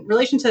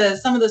to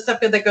some of the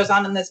stuff that goes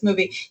on in this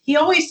movie. He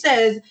always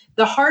says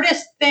the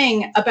hardest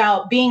thing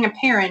about being a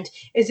parent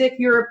is if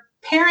you're a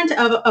parent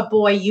of a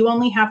boy, you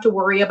only have to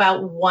worry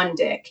about one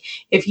dick.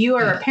 If you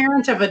are a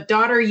parent of a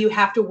daughter, you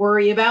have to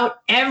worry about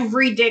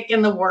every dick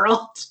in the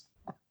world.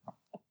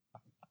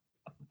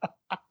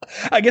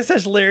 I guess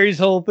that's Larry's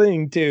whole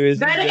thing too. Is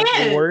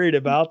that worried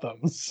about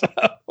them? So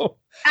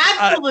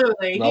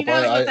absolutely,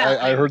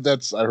 I heard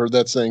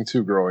that saying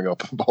too growing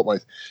up about my.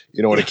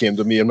 When it came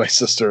to me and my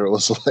sister, it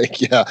was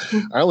like, yeah,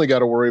 I only got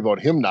to worry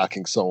about him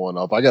knocking someone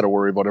up. I got to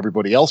worry about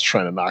everybody else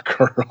trying to knock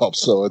her up.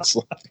 So it's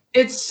like,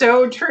 it's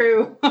so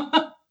true.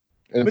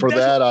 And for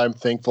that, I'm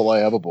thankful I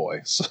have a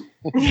boy. So.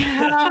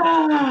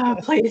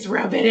 Please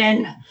rub it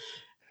in.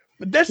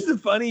 But that's the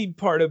funny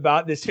part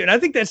about this too. And I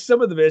think that's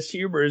some of the best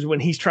humor is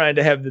when he's trying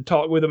to have the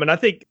talk with him. And I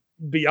think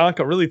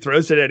Bianca really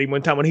throws it at him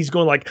one time when he's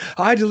going like,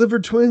 I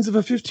delivered twins of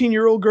a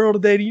 15-year-old girl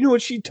today. Do you know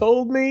what she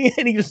told me?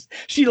 And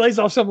she lays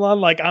off some line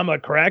like, I'm a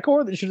crack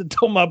whore that should have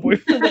told my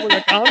boyfriend that was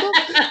a condom.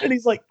 And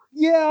he's like,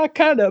 yeah,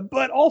 kind of.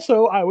 But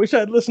also, I wish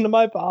I'd listened to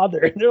my father.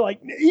 And they're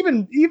like,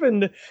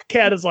 even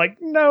Kat is like,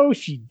 no,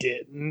 she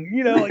didn't.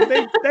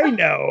 They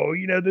know,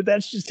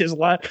 that's just his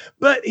line.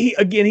 But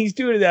he's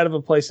doing it out of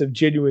a place of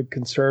genuine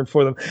concern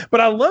for them.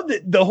 But I love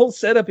that the whole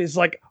setup is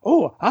like,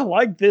 oh, I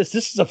like this.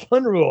 This is a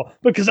fun rule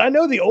because I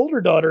know the older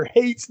daughter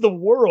hates the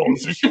world,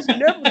 so she's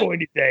never going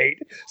to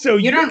date. So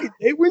you can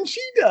date when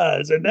she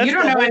does. And that's you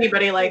don't know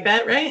anybody like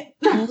that, right?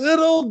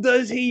 Little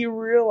does he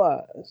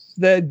realize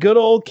that good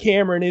old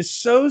Cameron is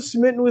so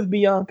smitten with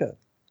Bianca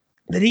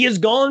that he has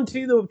gone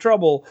to the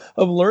trouble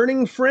of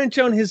learning French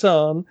on his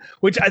own,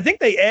 which I think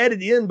they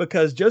added in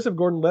because Joseph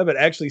Gordon-Levitt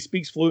actually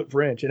speaks fluent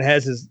French and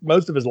has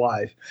most of his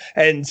life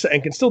and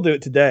can still do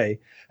it today.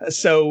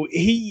 So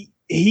he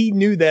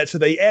knew that. So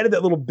they added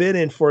that little bit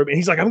in for him. And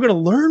he's like, I'm going to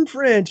learn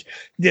French,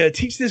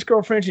 teach this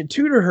girl French and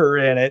tutor her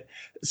in it.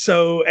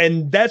 So,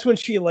 and that's when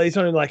she lays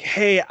on him like,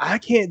 hey, I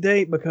can't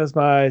date because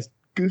my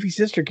goofy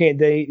sister can't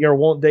date or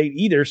won't date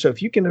either. So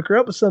if you can hook her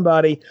up with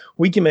somebody,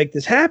 we can make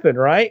this happen.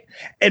 Right.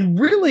 And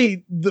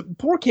really the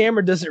poor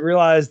Cameron doesn't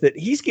realize that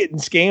he's getting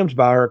scammed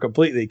by her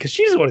completely because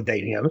she doesn't want to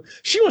date him.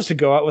 She wants to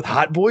go out with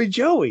hot boy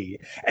Joey.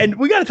 And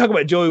we got to talk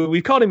about Joey.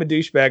 We've called him a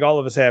douchebag. All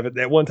of us have it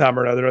at one time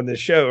or another on this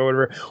show or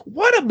whatever.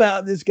 What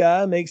about this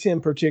guy makes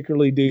him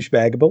particularly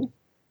douchebagable?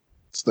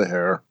 It's the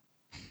hair.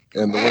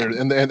 And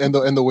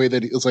the way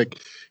that it's like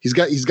he's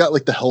got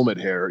like the helmet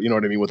hair, you know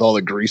what I mean, with all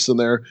the grease in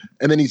there,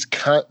 and then he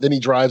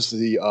drives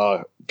the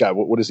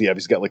what does he have?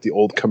 He's got like the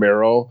old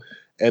Camaro,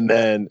 and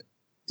then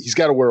he's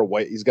got to wear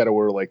like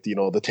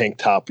the tank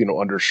top,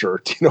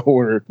 undershirt,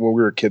 when we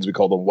were kids we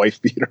called them wife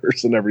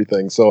beaters and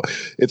everything. So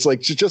it's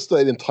like just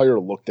that entire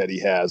look that he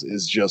has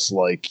is just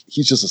like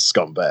he's just a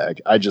scumbag.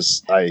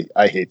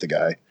 I hate the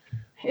guy.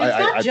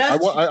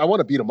 I want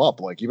to beat him up.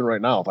 Like even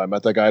right now, if I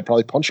met that guy, I'd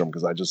probably punch him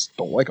because I just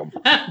don't like him.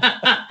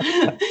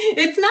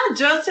 It's not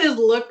just his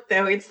look,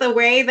 though. It's the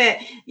way that,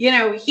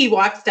 he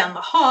walks down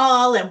the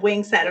hall and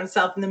winks at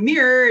himself in the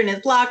mirror in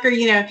his locker.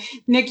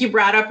 Nick, you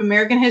brought up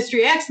American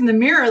History X in the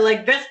mirror.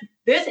 Like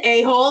this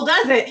a-hole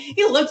does it.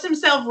 He looks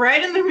himself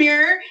right in the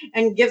mirror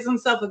and gives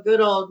himself a good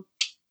old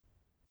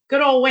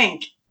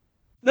wink.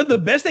 The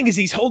best thing is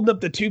he's holding up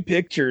the two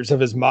pictures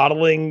of his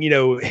modeling,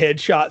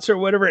 headshots or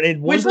whatever.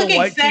 And one's which look in a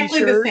white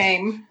exactly t-shirt, the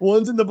same.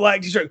 One's in the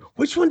black t-shirt.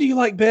 Which one do you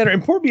like better?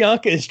 And poor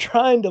Bianca is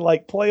trying to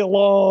like play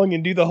along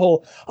and do the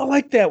whole, I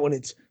like that one.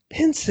 It's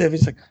pensive.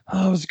 He's like,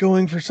 oh, I was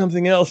going for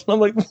something else. And I'm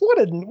like, what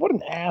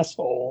an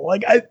asshole.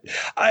 Like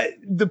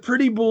the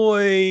pretty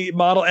boy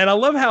model. And I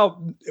love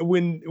how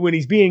when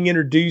he's being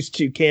introduced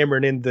to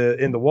Cameron in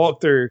the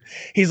walkthrough,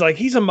 he's like,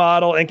 he's a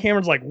model. And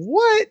Cameron's like,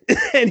 what?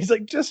 And he's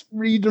like, just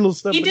regional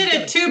stuff. He did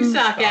a tube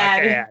sock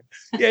ad.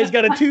 Yeah, he's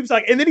got a tube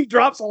sock. And then he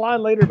drops a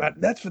line later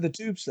about that's for the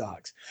tube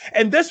socks.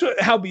 And that's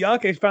how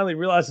Bianca finally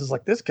realizes,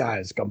 like, this guy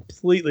is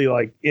completely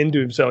like into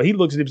himself. He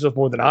looks at himself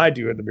more than I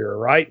do in the mirror,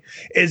 right?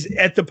 Is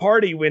at the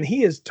party when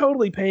he is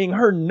totally paying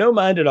her no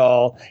mind at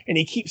all. And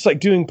he keeps like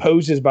doing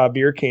poses by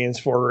beer cans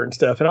for her and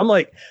stuff. And I'm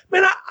like,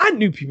 man, I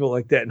knew people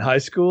like that in high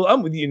school.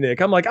 I'm with you,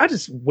 Nick. I'm like, I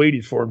just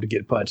waited for him to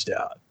get punched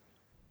out.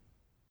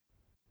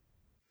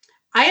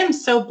 I am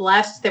so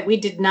blessed that we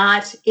did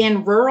not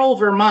in rural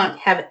Vermont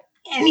have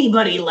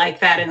anybody like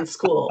that in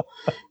school.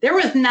 There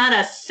was not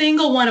a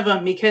single one of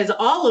them because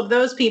all of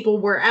those people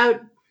were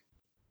out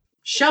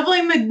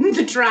shoveling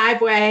the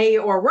driveway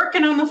or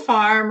working on the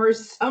farm or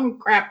some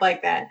crap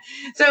like that.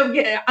 So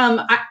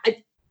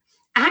I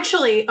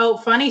actually,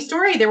 funny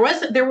story.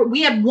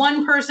 We had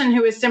one person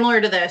who was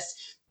similar to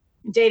this.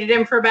 Dated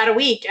him for about a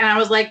week. And I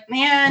was like,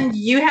 man,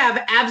 you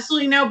have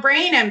absolutely no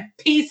brain and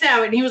peace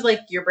out. And he was like,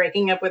 you're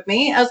breaking up with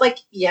me? I was like,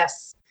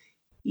 yes,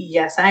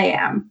 I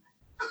am.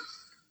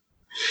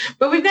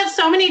 But we've got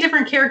so many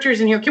different characters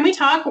in here. Can we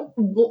talk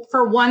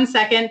for 1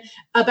 second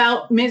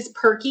about Ms.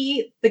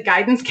 Perky, the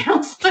guidance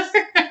counselor?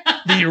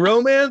 The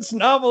romance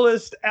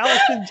novelist,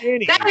 Allison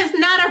Janney. That is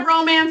not a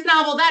romance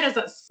novel. That is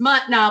a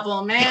smut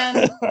novel,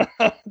 man.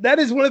 That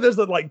is one of those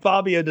that like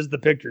Fabio does the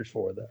pictures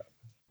for, though.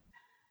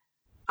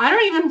 I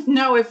don't even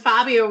know if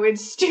Fabio would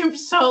stoop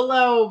so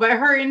low, but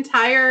her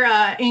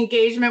entire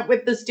engagement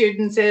with the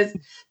students is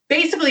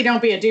basically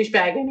don't be a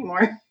douchebag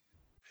anymore.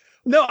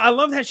 No, I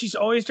love that she's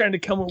always trying to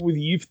come up with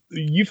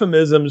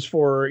euphemisms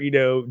for,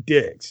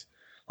 dicks.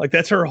 Like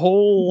that's her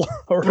whole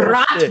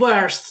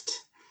Bratwurst.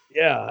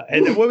 Yeah.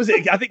 And what was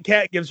it? I think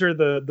Kat gives her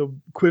the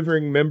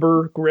quivering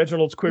member,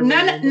 Reginald's quivering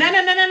member.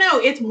 No.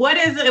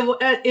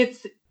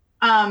 It's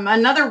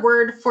another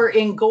word for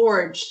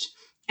engorged.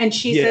 And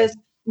she says,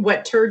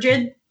 what,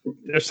 turgid?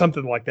 There's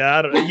something like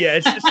that.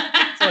 It's just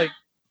it's like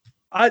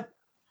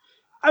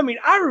I mean,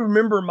 I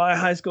remember my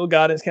high school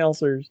guidance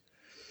counselors,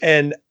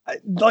 and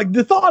like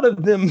the thought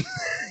of them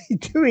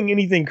doing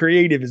anything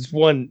creative is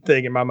one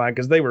thing in my mind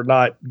because they were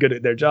not good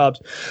at their jobs,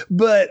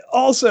 but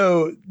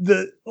also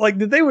that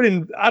they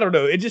would. I don't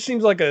know. It just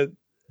seems like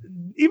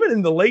even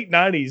in the late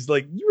 90s,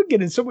 like you would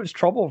get in so much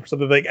trouble for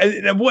something like.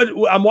 And what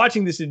I'm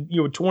watching this in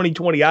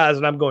 2020 eyes,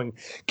 and I'm going,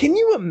 can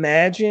you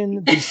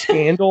imagine the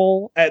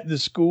scandal at the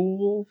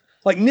school?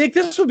 Like, Nick,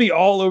 this would be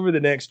all over the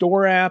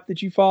Nextdoor app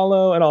that you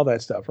follow and all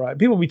that stuff, right?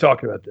 People will be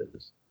talking about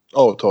this.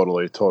 Oh,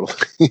 totally.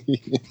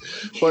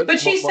 but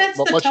she sets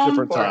the much tone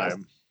different for time. us.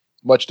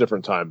 Much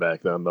different time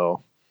back then,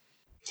 though.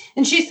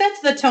 And she sets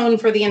the tone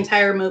for the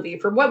entire movie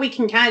for what we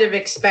can kind of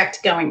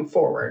expect going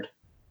forward.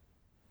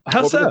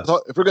 How so?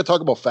 If we're going to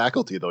talk about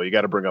faculty, though, you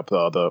got to bring up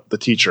the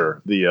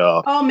teacher.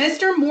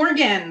 Mr.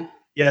 Morgan.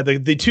 Yeah,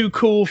 the too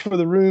cool for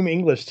the room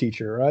English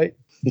teacher, right?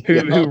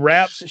 Who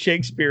raps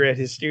Shakespeare at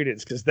his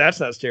students because that's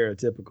not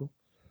stereotypical.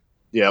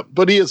 Yeah,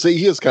 but he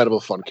is kind of a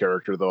fun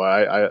character, though.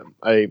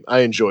 I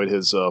enjoyed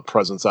his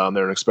presence on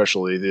there, and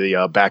especially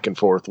the back and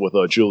forth with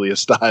Julia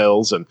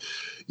Stiles, and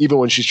even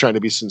when she's trying to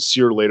be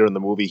sincere later in the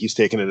movie, he's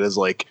taking it as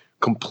like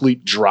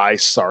complete dry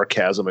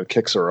sarcasm and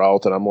kicks her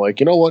out. And I'm like,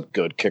 you know what?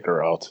 Good, kick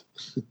her out.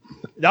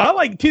 Now, I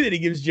like too that he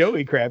gives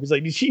Joey crap. He's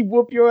like, did she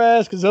whoop your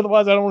ass? Because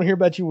otherwise, I don't want to hear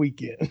about your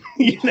weekend.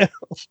 Yeah,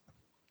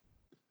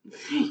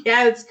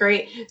 it's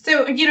great.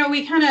 So,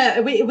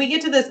 we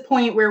get to this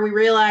point where we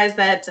realize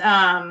that,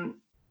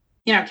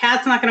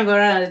 Kat's not going to go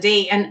on a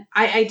date. And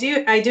I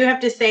do have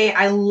to say,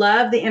 I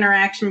love the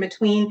interaction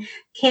between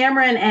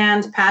Cameron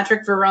and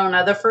Patrick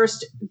Verona. The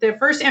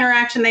first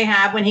interaction they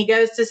have when he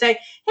goes to say,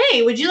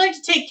 hey, would you like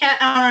to take Kat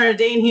out on a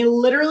date? And he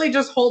literally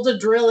just holds a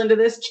drill into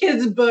this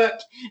kid's book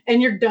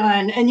and you're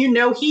done. And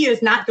he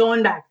is not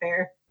going back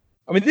there.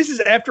 I mean, this is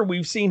after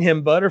we've seen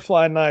him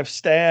butterfly knife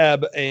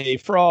stab a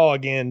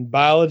frog in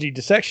biology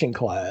dissection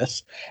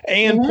class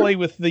and play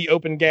with the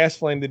open gas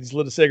flame that he's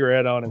lit a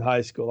cigarette on in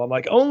high school. I'm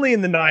like, only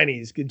in the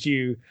 90s could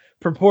you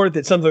purport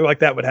that something like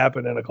that would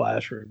happen in a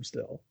classroom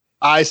still.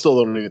 I still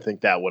don't even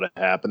think that would have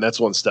happened. That's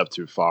one step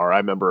too far. I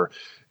remember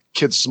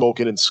kids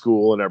smoking in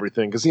school and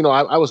everything. Because,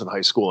 I was in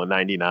high school in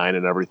 99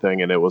 and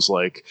everything. And it was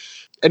like,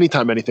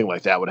 anytime anything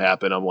like that would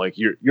happen, I'm like,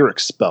 you're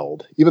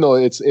expelled. Even though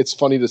it's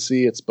funny to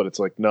see but it's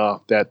like,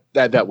 no,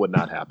 that would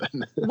not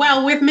happen.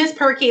 Well, with Miss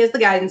Perky as the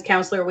guidance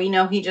counselor, we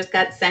know he just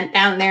got sent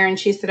down there and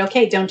she said,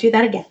 okay, don't do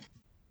that again.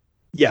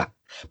 Yeah.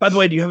 By the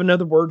way, do you have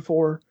another word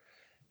for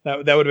that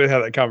would have been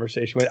how that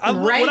conversation went.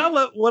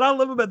 What I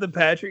love about the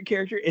Patrick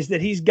character is that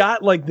he's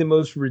got like the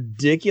most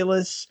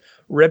ridiculous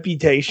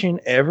reputation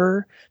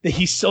ever that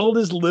he sold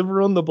his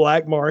liver on the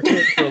black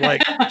market for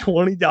like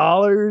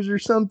 $20 or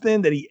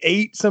something, that he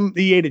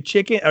ate a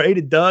chicken or ate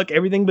a duck,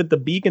 everything but the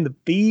beak and the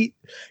feet,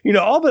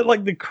 all the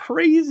like the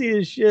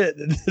craziest shit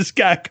that this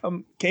guy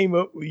came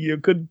up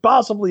with, could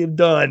possibly have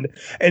done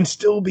and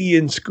still be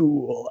in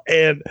school.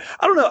 And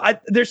I don't know,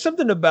 there's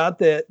something about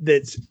that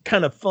that's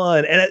kind of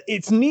fun. And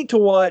it's neat to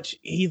watch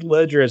Heath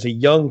Ledger as a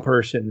young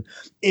person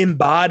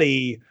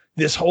embody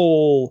this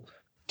whole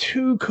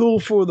too cool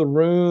for the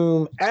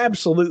room,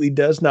 absolutely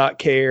does not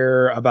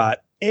care about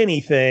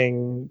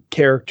anything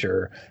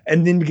character,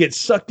 and then get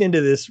sucked into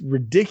this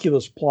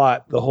ridiculous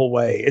plot the whole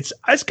way. It's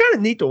kind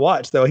of neat to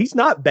watch, though. He's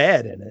not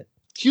bad in it.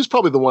 He was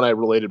probably the one I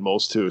related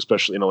most to,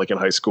 especially, like in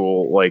high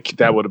school. Like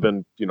that would have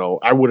been,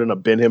 I wouldn't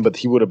have been him, but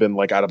he would have been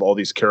like out of all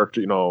these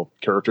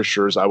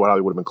caricatures, I would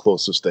have been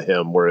closest to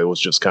him, where it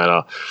was just kind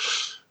of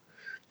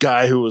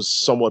guy who was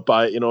somewhat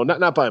by,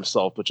 not by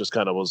himself, but just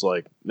kind of was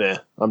like, nah,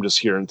 I'm just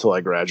here until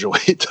I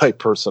graduate type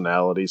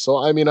personality. So,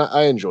 I mean,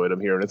 I enjoyed him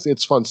here, and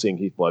it's fun seeing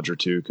Heath Ledger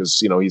too, because,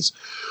 he's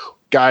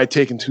guy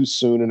taken too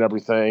soon and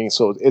everything.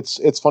 So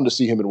it's fun to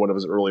see him in one of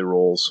his early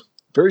roles.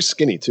 Very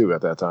skinny too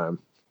at that time.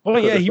 Oh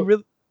yeah,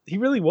 he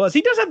really was.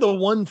 He does have the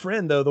one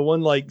friend though, the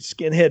one like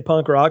skinhead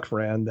punk rock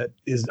friend that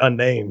is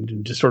unnamed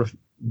and just sort of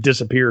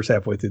disappears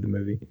halfway through the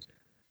movie.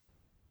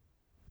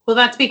 Well,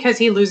 that's because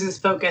he loses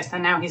focus,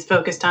 and now he's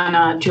focused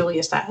on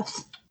Julia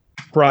Stiles.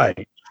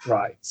 Right.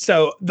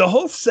 So the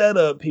whole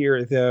setup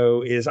here,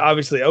 though, is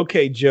obviously,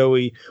 okay,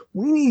 Joey,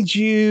 we need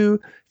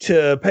you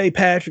to pay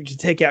Patrick to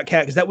take out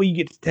Kat, because that way you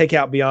get to take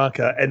out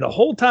Bianca. And the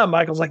whole time,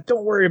 Michael's like,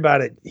 don't worry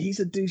about it. He's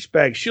a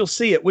douchebag. She'll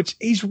see it, which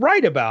he's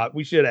right about.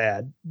 We should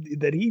add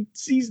that he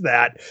sees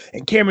that.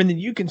 And Cameron, then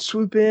you can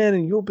swoop in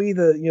and you'll be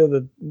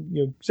the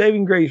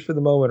saving grace for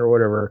the moment or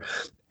whatever.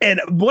 And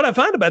what I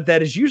find about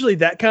that is usually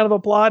that kind of a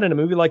plot in a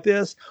movie like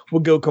this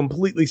would go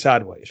completely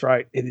sideways,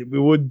 right? It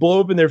would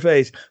blow up in their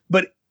face.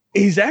 But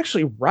he's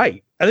actually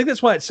right. I think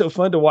that's why it's so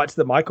fun to watch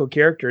the Michael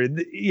character.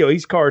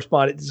 He's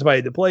correspondent to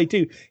somebody to play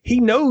too. He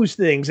knows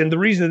things. And the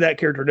reason that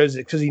character knows it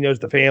is because he knows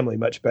the family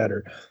much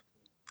better.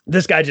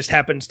 This guy just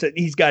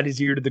he's got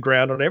his ear to the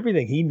ground on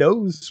everything. He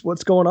knows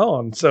what's going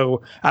on.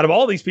 So out of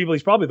all these people,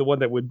 he's probably the one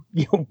that would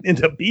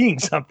end up being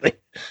something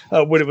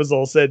when it was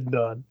all said and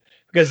done,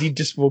 because he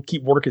just will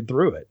keep working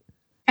through it.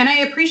 And I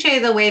appreciate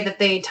the way that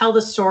they tell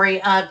the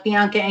story of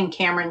Bianca and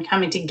Cameron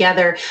coming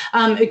together.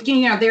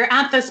 They're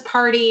at this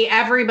party.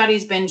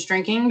 Everybody's binge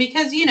drinking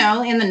because, in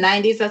the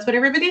 90s, that's what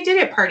everybody did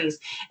at parties.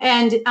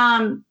 And,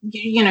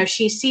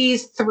 she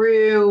sees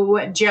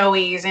through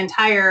Joey's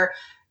entire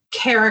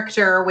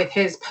character with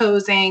his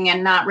posing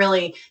and not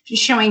really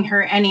showing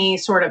her any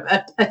sort of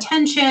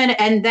attention.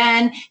 And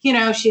then,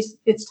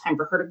 it's time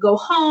for her to go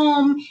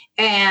home,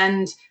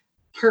 and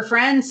her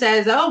friend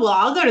says, oh, well,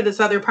 I'll go to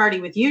this other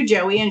party with you,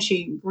 Joey. And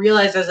she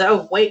realizes,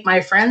 oh, wait, my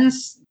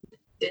friend's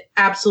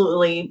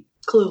absolutely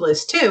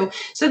clueless too.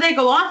 So they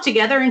go off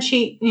together, and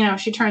she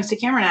turns to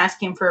Cameron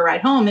asking for a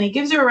ride home, and he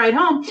gives her a ride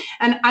home.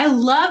 And I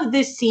love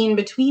this scene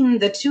between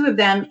the two of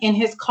them in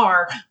his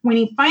car when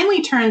he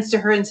finally turns to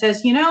her and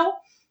says,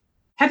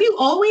 have you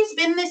always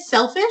been this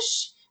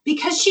selfish?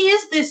 Because she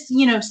is this,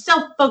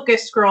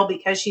 self-focused girl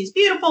because she's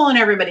beautiful and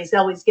everybody's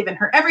always given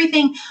her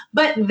everything.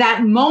 But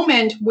that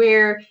moment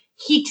where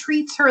he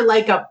treats her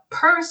like a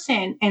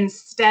person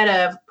instead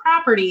of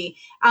property,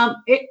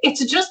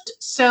 it's just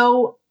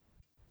so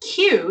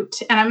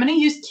cute. And I'm going to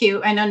use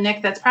cute. I know,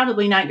 Nick, that's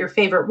probably not your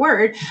favorite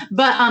word,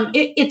 but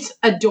it's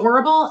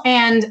adorable.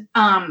 And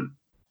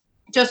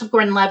Joseph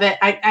Gordon-Levitt,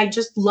 I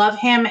just love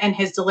him and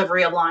his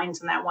delivery of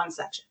lines in that one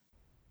section.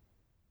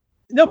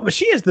 No, but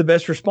she has the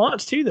best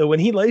response too, though. When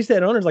he lays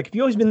that on her, like, have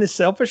you always been this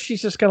selfish?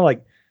 She's just kind of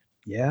like,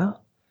 yeah.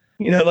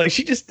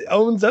 She just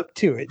owns up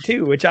to it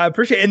too, which I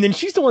appreciate. And then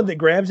she's the one that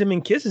grabs him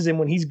and kisses him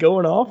when he's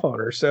going off on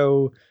her.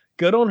 So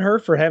good on her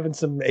for having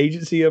some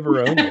agency of her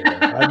own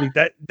there. I mean,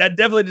 that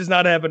definitely does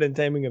not happen in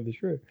Taming of the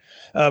Shrew.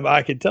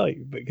 I can tell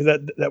you, because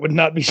that would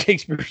not be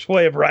Shakespeare's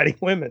way of writing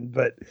women.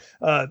 But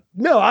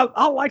no,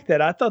 I like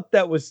that. I thought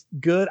that was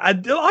good. I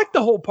like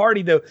the whole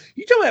party, though.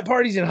 You talking about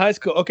parties in high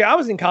school? Okay, I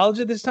was in college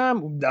at this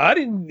time. I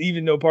didn't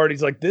even know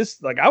parties like this.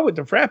 Like, I went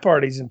to frat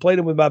parties and played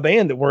them with my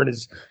band that weren't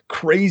as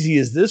crazy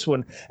as this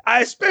one.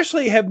 I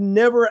especially have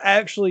never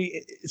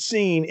actually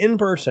seen in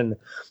person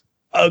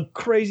a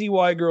crazy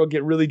white girl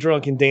get really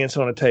drunk and dance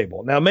on a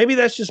table. Now, maybe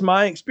that's just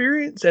my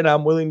experience, and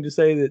I'm willing to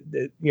say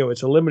that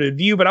it's a limited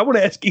view, but I want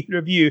to ask either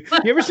of you,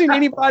 you ever seen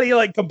anybody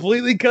like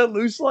completely cut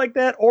loose like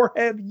that, or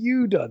have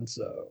you done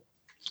so?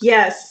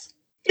 Yes.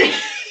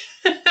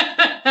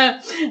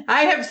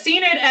 I have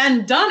seen it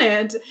and done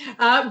it.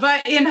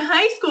 But in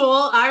high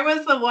school, I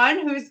was the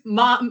one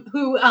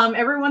who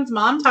everyone's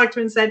mom talked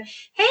to and said,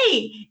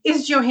 hey,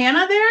 is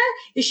Johanna there?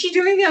 Is she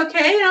doing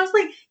okay? And I was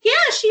like, yeah,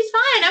 she's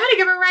fine. I'm going to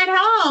give her a ride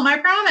home. I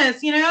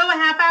promise, a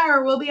half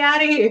hour, we'll be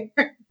out of here.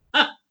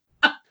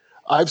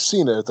 I've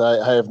seen it.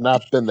 I have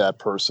not been that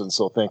person,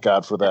 so thank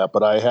God for that.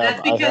 But I have.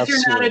 That's because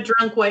you're not a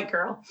drunk white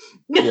girl.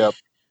 Yep.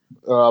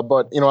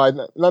 But I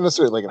not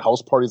necessarily like at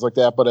house parties like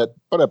that, but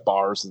at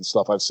bars and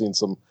stuff, I've seen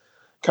some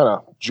kind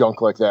of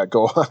junk like that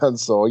go on.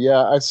 So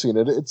yeah, I've seen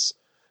it.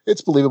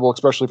 It's believable,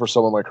 especially for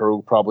someone like her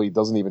who probably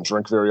doesn't even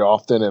drink very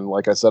often. And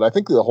like I said, I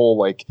think the whole,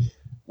 like,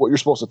 what you're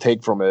supposed to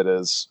take from it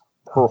is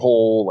her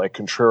whole, like,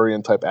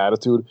 contrarian type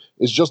attitude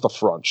is just a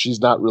front.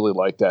 She's not really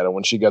like that. And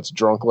when she gets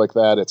drunk like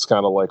that, it's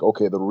kind of like,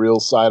 okay, the real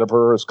side of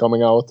her is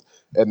coming out,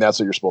 and that's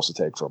what you're supposed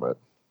to take from it.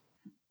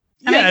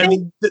 Yeah, I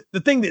mean, the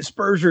thing that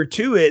spurs her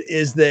to it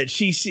is that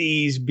she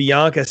sees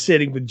Bianca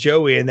sitting with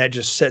Joey, and that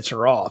just sets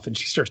her off, and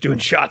she starts doing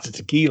shots of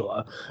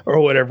tequila or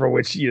whatever,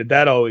 which, you know,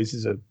 that always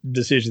is a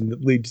decision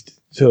that leads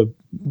to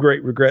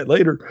great regret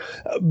later.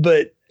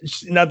 But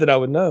not that I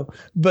would know,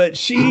 but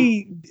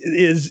she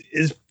is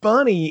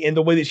funny in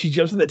the way that she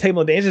jumps on that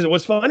table and dances. And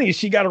what's funny is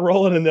she got a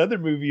role in another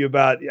movie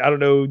about, I don't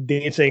know,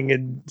 dancing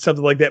and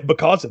something like that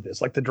because of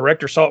this. Like, the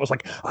director saw it, was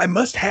like, I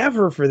must have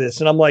her for this.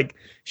 And I'm like,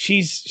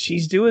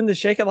 she's doing the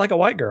Shake It Like a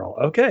White Girl.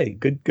 Okay,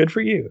 good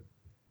for you.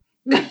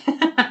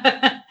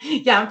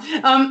 Yeah.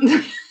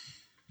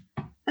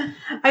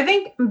 I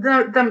think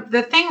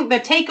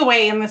the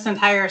takeaway in this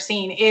entire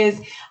scene is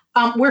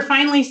we're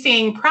finally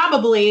seeing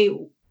probably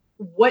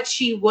what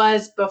she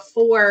was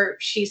before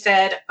she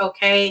said,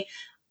 okay,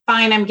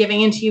 fine, I'm giving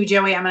in to you,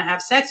 Joey, I'm going to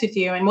have sex with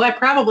you. And what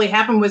probably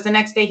happened was the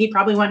next day he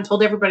probably went and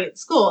told everybody at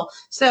school.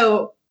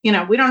 So, you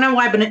know, we don't know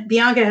why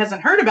Bianca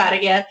hasn't heard about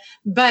it yet,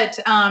 but,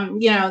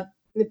 you know,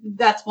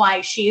 that's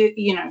why she,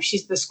 you know,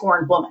 she's the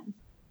scorned woman.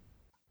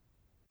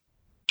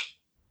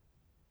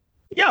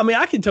 Yeah, I mean,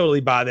 I can totally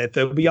buy that,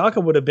 though.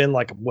 Bianca would have been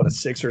like, what, a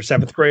 6th or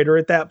 7th grader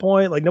at that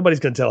point. Like, nobody's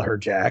going to tell her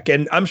Jack.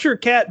 And I'm sure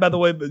Kat, by the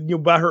way, you know,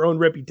 by her own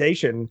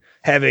reputation,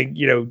 having,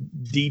 you know,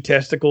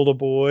 detesticled a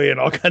boy and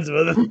all kinds of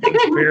other things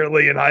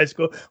apparently in high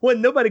school, well,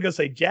 nobody going to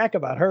say Jack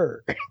about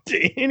her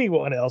to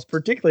anyone else,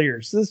 particularly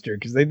her sister,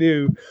 because they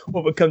knew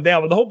what would come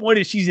down. But the whole point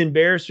is she's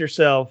embarrassed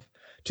herself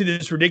to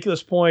this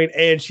ridiculous point,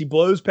 and she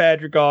blows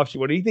Patrick off. She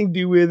wants anything to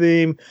do with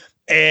him.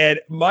 And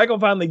Michael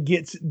finally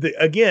gets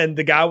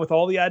the guy with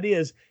all the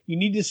ideas. You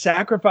need to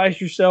sacrifice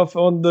yourself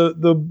on the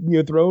you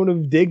know, throne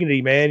of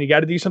dignity, man. You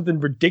got to do something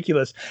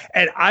ridiculous.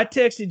 And I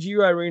texted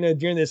you, Irina,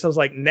 during this. I was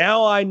like,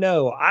 now I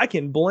know I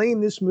can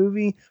blame this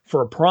movie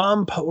for a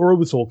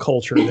promposal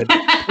culture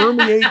that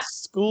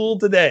permeates school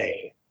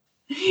today.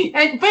 But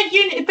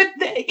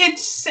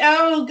it's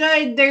so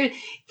good. There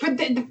for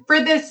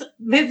this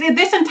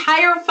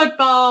entire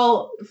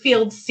football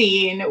field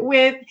scene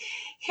with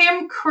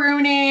him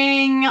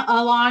crooning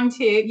along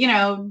to, you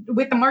know,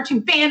 with the marching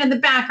band in the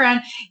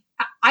background.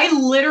 I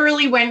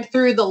literally went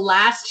through the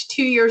last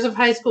 2 years of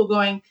high school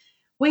going,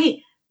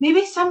 wait,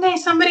 maybe someday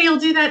somebody will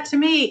do that to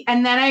me.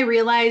 And then I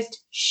realized,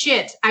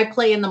 shit, I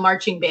play in the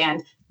marching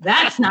band.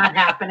 That's not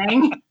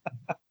happening.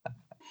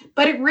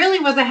 But it really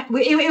was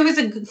it was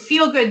a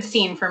feel-good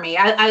scene for me.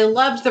 I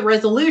loved the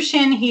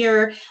resolution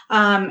here.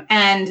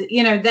 And,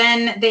 you know,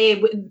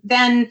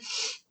 then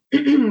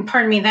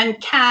pardon me, then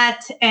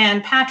Kat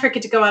and Patrick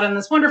get to go out on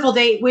this wonderful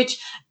date,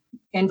 which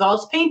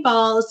involves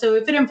paintball. So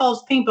if it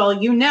involves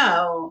paintball, you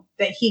know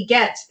that he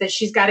gets that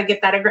she's got to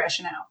get that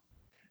aggression out.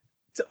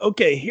 So,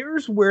 okay,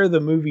 here's where the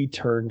movie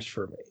turns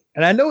for me.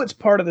 And I know it's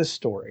part of the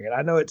story. And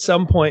I know at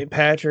some point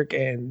Patrick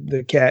and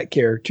the Kat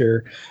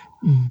character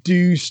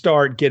do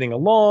start getting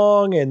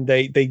along, and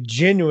they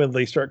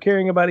genuinely start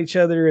caring about each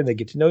other, and they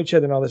get to know each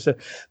other and all this stuff.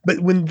 But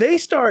when they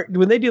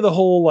do the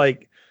whole,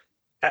 like,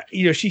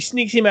 you know, she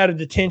sneaks him out of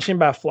detention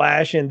by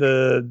flashing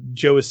the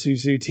Joe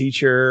Isuzu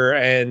teacher,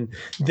 and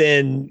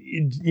then,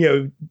 you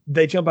know,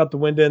 they jump out the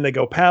window and they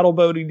go paddle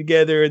boating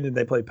together, and then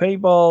they play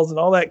paintballs and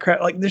all that crap.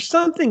 Like, there's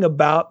something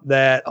about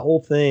that whole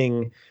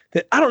thing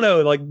that, I don't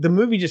know, like, the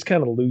movie just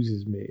kind of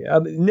loses me.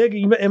 Nick,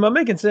 am I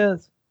making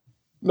sense?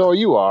 No,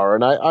 you are,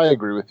 and I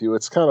agree with you.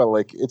 It's kind of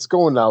like, it's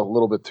going now a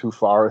little bit too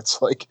far.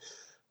 It's like,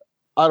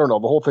 I don't know,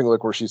 the whole thing,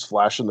 like, where she's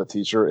flashing the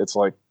teacher, it's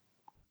like,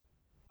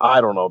 I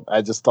don't know.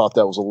 I just thought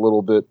that was a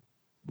little bit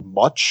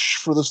much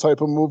for this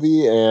type of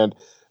movie, and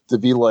to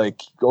be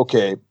like,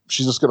 okay,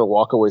 she's just going to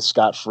walk away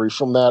scot-free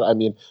from that. I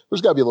mean,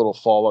 there's got to be a little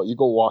fallout. You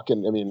go walk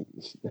in. I mean,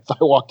 if I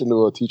walked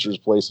into a teacher's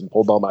place and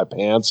pulled down my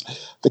pants,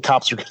 the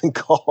cops are getting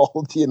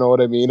called. You know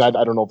what I mean? I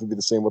don't know if it'd be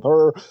the same with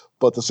her,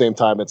 but at the same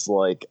time, it's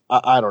like,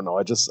 I don't know.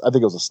 I think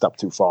it was a step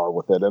too far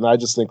with it. And I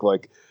just think,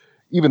 like,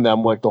 even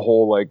them, like, the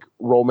whole, like,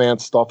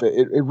 romance stuff,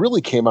 it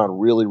really came on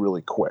really,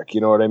 really quick.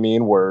 You know what I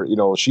mean? Where, you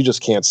know, she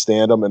just can't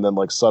stand him. And then,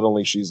 like,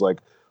 suddenly she's, like,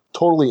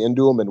 totally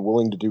into him and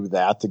willing to do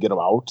that to get him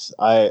out.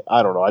 I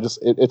don't know.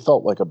 It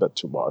felt like a bit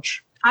too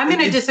much. I'm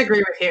going to disagree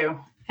with you.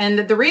 And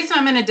the reason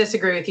I'm going to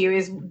disagree with you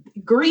is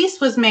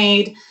Grease was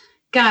made,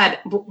 God,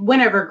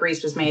 whenever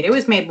Grease was made, it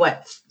was made,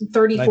 what,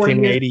 30, 40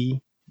 years?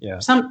 Yeah.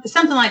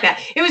 Something like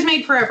that. It was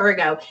made forever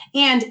ago.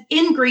 And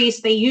in Grease,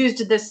 they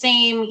used the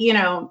same, you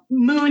know,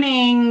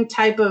 mooning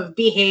type of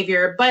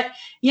behavior. But,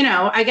 you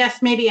know, I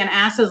guess maybe an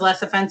ass is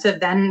less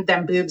offensive than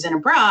boobs in a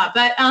bra.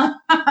 But, I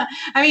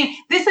mean,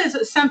 this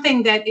is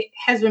something that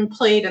has been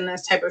played in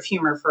this type of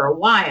humor for a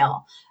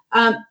while.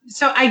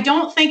 So I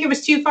don't think it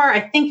was too far. I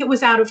think it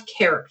was out of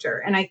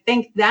character. And I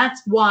think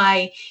that's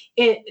why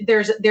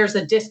there's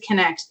a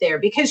disconnect there,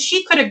 because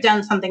she could have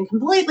done something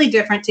completely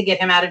different to get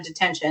him out of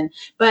detention.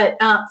 But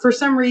for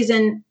some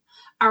reason,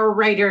 our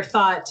writer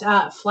thought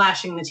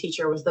flashing the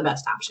teacher was the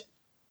best option.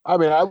 I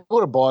mean, I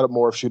would have bought it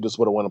more if she just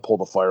would have went and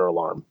pulled the fire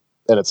alarm.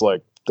 And it's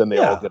like, then they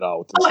all get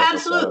out. Oh,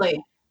 absolutely.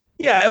 Like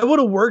Yeah, it would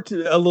have worked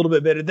a little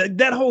bit better.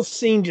 That whole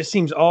scene just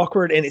seems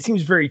awkward, and it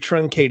seems very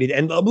truncated.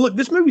 And look,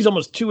 this movie's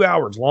almost 2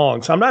 hours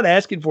long, so I'm not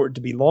asking for it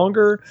to be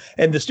longer.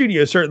 And the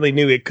studio certainly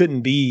knew it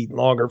couldn't be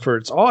longer for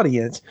its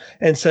audience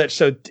and such,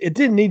 so it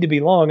didn't need to be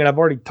long. And I've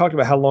already talked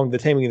about how long The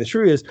Taming of the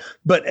Shrew is.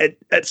 But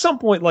at some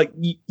point, like,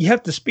 you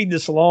have to speed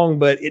this along,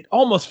 but it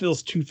almost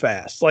feels too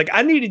fast. Like,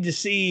 I needed to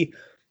see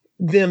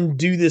them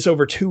do this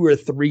over 2 or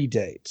 3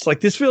 dates.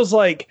 Like, this feels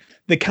like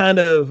the kind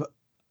of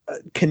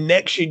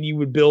connection you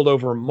would build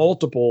over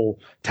multiple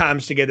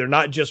times together,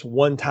 not just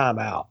one time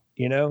out,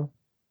 you know?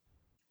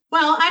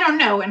 Well, I don't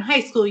know. In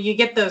high school, you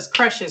get those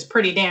crushes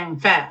pretty damn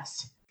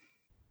fast.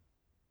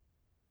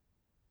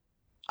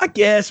 I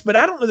guess, but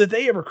I don't know that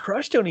they ever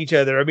crushed on each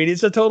other. I mean,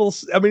 it's a total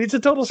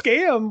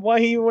scam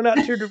why he went out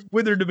here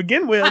with her to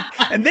begin with.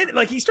 And then,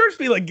 like, he starts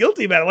feeling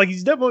guilty about it. Like,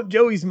 he's double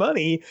Joey's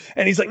money.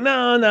 And he's like,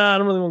 no, I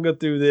don't really want to go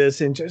through this.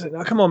 And she's like,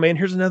 no, come on, man,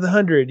 here's another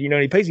 100. You know,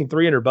 and he pays him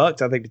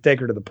 $300, I think, to take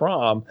her to the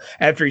prom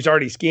after he's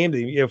already scammed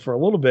him, you know, for a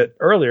little bit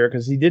earlier,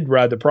 because he did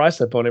ride the price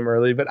up on him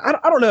early. But I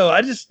don't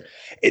know.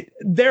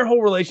 Their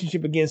whole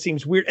relationship again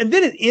seems weird. And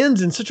then it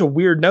ends in such a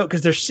weird note,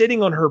 because they're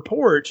sitting on her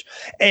porch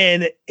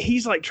and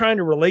he's like trying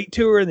to relate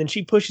to her. And then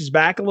she pushes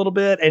back a little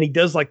bit, and he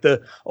does like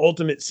the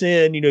ultimate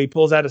sin. You know, he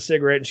pulls out a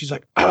cigarette, and she's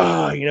like,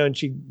 you know, and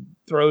she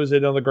throws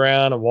it on the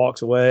ground and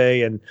walks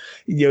away. And,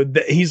 you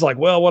know, he's like,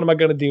 well, what am I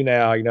going to do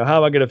now? You know, how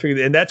am I going to figure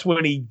that? And that's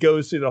when he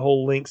goes through the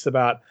whole links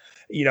about,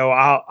 you know,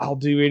 I'll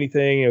do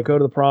anything, you know, go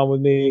to the prom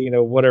with me, you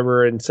know,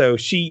 whatever. And so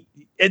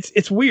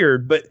it's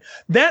weird, but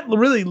that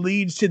really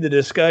leads to the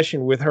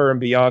discussion with her and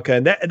Bianca.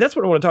 And that's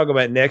what I want to talk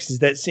about next, is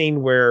that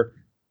scene where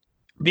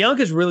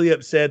Bianca's really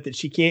upset that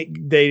she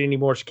can't date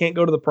anymore. She can't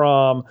go to the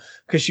prom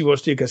because she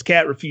wants to, because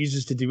Kat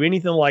refuses to do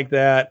anything like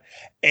that.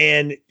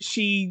 And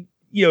she,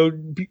 you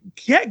know,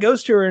 Kat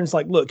goes to her and is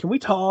like, look, can we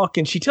talk?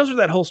 And she tells her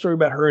that whole story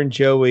about her and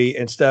Joey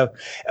and stuff.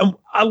 And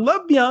I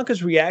love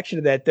Bianca's reaction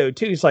to that, though,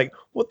 too. It's like,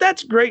 well,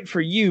 that's great for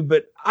you,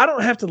 but I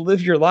don't have to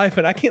live your life,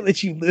 and I can't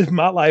let you live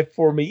my life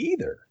for me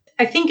either.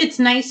 I think it's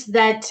nice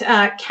that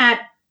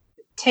Kat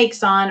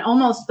takes on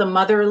almost the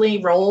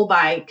motherly role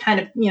by kind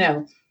of, you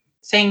know,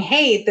 saying,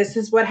 hey, this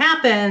is what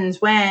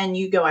happens when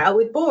you go out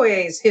with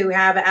boys who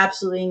have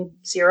absolutely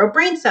zero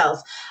brain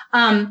cells.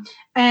 And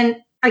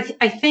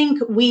I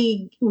think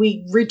we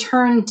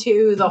return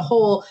to the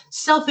whole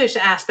selfish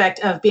aspect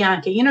of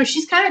Bianca. You know,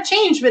 she's kind of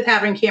changed with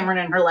having Cameron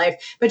in her life,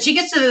 but she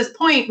gets to this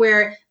point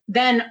where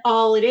then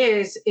all it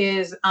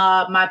is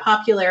my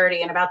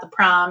popularity and about the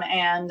prom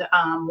and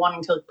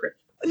wanting to look pretty.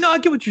 No, I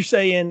get what you're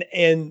saying.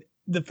 And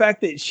the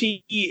fact that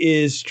she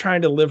is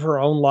trying to live her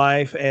own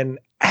life and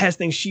has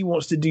things she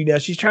wants to do now.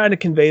 She's trying to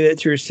convey that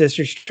to her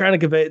sister. She's trying to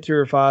convey it to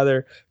her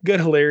father. Good,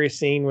 hilarious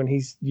scene when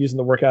he's using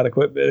the workout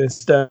equipment and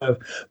stuff,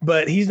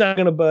 but he's not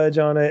going to budge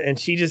on it. And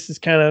she just is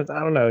kind of, I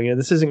don't know, you know,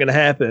 this isn't going to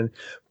happen.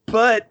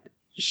 But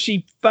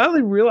she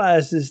finally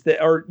realizes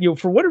that, or, you know,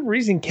 for whatever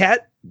reason,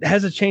 Kat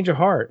has a change of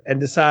heart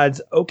and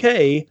decides,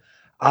 okay,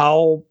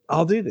 I'll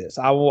do this.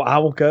 I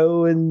will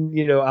go, and,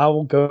 you know, I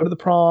will go to the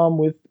prom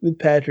with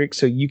Patrick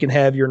so you can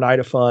have your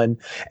night of fun.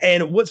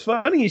 And what's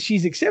funny is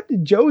she's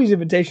accepted Joey's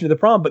invitation to the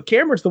prom, but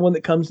Cameron's the one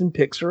that comes and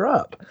picks her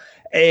up.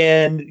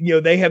 And, you know,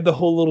 they have the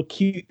whole little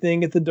cute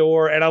thing at the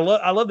door. And I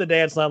love the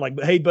dance line,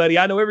 like, hey buddy,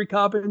 I know every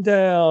cop in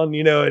town,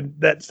 you know, and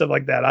that stuff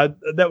like that.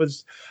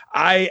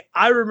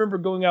 I remember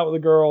going out with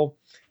a girl,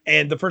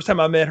 and the first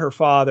time I met her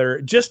father,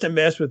 just to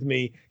mess with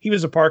me, he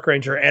was a park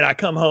ranger, and I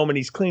come home and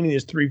he's cleaning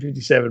his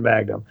 .357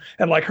 Magnum,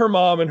 and like her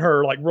mom and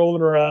her like rolling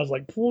her eyes,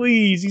 like,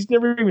 please, he's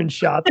never even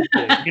shot the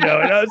thing, you know.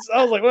 And I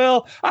was like,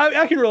 well,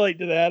 I can relate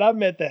to that. I've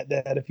met that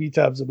dad a few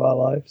times in my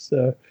life,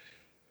 so.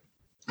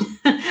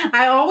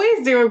 I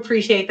always do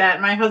appreciate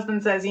that. My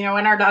husband says, you know,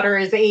 when our daughter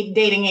is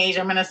dating age,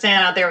 I'm going to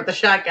stand out there with a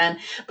shotgun.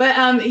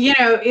 But you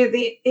know,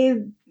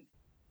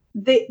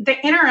 the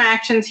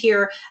interactions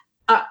here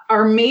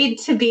are made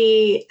to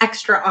be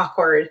extra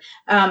awkward,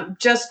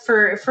 just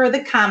for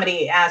the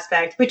comedy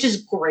aspect, which is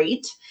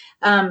great.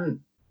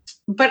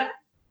 But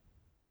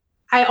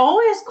I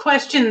always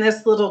question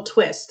this little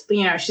twist.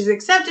 You know, she's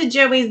accepted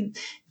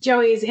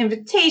Joey's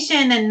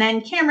invitation, and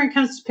then Cameron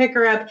comes to pick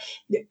her up.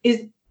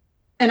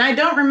 And I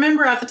don't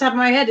remember off the top of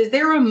my head, is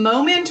there a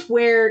moment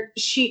where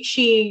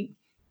she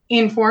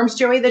informs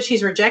Joey that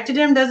she's rejected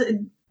him?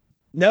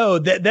 No,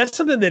 that's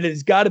something that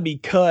has got to be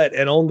cut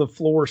and on the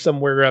floor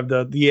somewhere of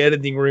the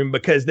editing room,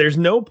 because there's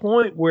no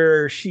point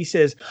where she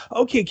says,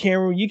 "Okay,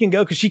 Cameron, you can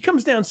go," because she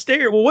comes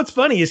downstairs. Well, what's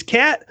funny is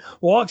Kat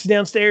walks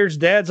downstairs.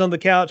 Dad's on the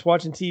couch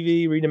watching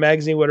TV, reading a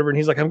magazine, whatever, and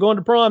he's like, "I'm going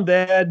to prom,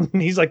 Dad."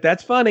 And he's like,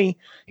 "That's funny,"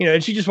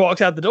 and she just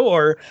walks out the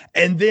door,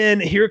 and then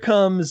here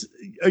comes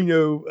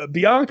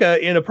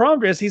Bianca in a prom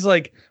dress. He's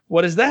like,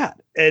 "What is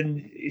that?"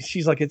 And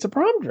she's like, "It's a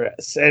prom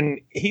dress,"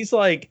 and he's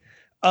like,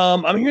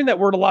 I'm hearing that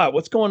word a lot.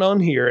 What's going on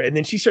here? And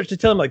then she starts to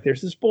tell him, like,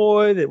 there's this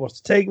boy that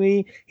wants to take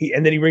me.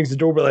 And then he rings the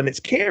doorbell, and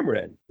it's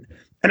Cameron.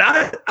 And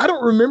I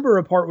don't remember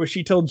a part where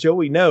she told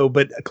Joey no,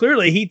 but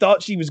clearly he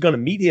thought she was going to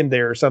meet him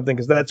there or something,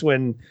 because that's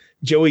when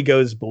Joey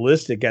goes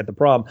ballistic at the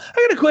prom.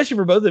 I got a question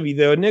for both of you,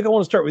 though. Nick, I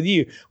want to start with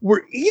you.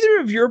 Were either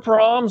of your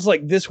proms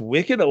like this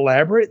wicked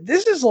elaborate?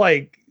 This is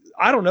like,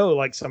 I don't know,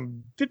 like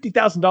some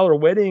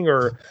 $50,000 wedding,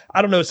 or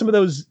I don't know, some of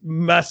those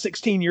my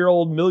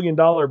 16-year-old $1 million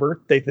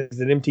birthday things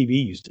that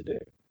MTV used to do.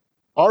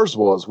 Ours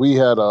was, we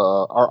had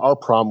our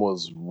prom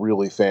was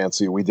really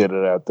fancy. We did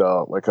it at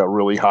like a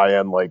really high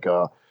end, like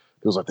it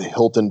was like the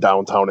Hilton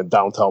downtown in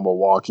downtown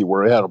Milwaukee,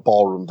 where it had a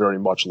ballroom very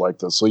much like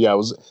this. So yeah, it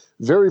was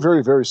very,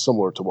 very, very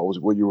similar to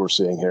what you were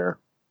seeing here.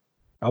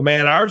 Oh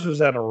man, ours was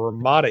at a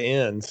Ramada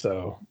Inn.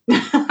 So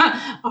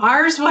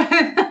ours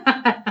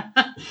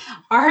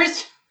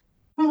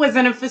was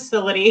in a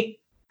facility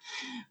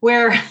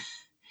where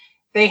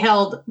they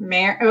held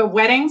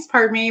wedding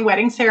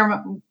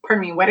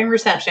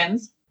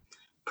receptions,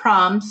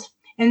 proms,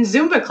 and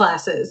Zumba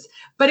classes.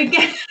 But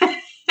again,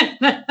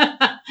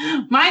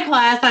 my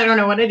class, I don't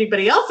know what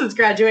anybody else's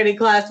graduating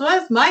class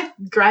was. My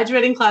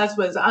graduating class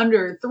was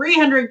under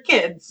 300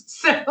 kids.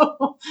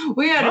 So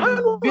we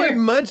had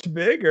much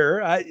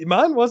bigger.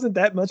 Mine wasn't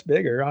that much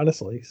bigger,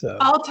 honestly. So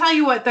I'll tell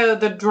you what, though,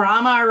 the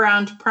drama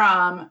around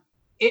prom,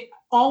 it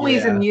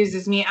always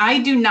amuses me. I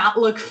do not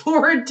look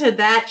forward to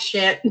that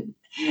shit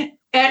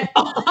at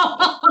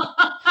all.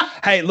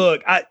 Hey,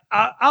 look,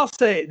 I'll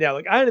say it now.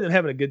 Like, I ended up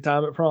having a good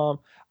time at prom.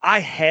 I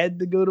had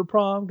to go to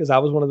prom because I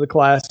was one of the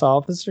class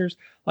officers.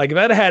 Like, if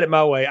I'd had it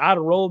my way, I'd have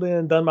rolled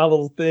in, done my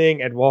little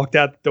thing, and walked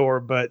out the door.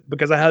 But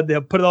because I had to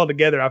put it all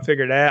together, I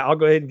figured, I'll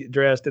go ahead and get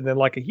dressed. And then,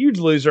 like a huge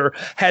loser,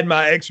 had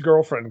my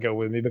ex-girlfriend go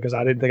with me because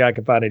I didn't think I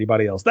could find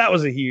anybody else. That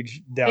was a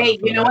huge down. Hey,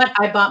 you know what?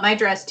 I bought my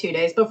dress 2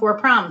 days before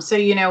prom. So,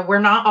 we're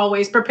not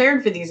always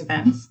prepared for these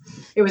events.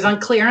 It was on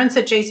clearance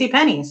at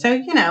JCPenney.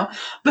 So,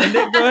 But and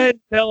then go ahead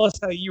and tell us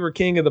how you were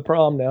king of the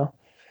prom now.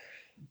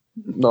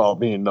 No,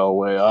 me, no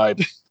way.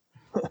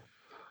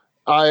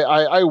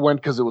 I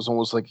went because it was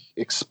almost like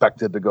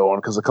expected to go on,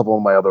 because a couple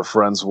of my other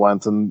friends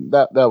went, and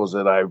that was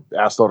it. I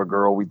asked out a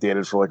girl. We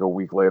dated for like a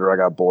week later. I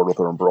got bored with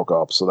her and broke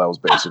up. So that was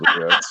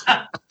basically it.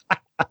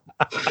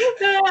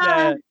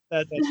 That's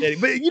outstanding.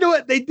 But you know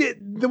what? They did.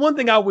 The one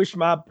thing I wish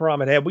my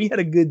prom had, we had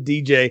a good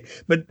DJ,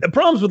 but the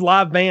proms with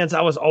live bands,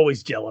 I was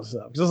always jealous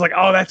of. Because I was like,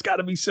 oh, that's got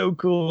to be so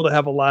cool to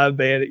have a live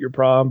band at your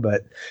prom.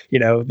 But,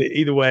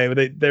 either way,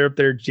 they're up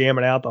there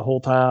jamming out the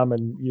whole time,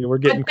 and, we're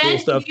getting cool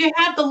stuff. If you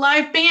have the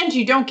live band,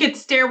 you don't get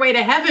Stairway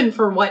to Heaven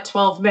for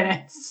 12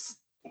 minutes?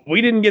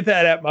 We didn't get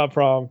that at my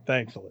prom,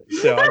 thankfully.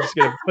 So I'm just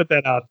going to put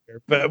that out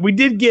there. But we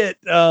did get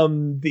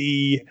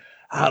the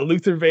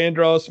Luther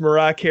Vandross,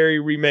 Mariah Carey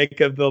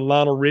remake of the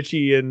Lionel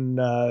Richie and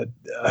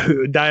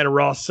Diana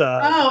Ross.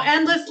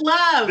 Endless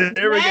Love.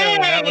 There we go.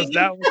 That was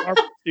our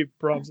stupid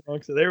prom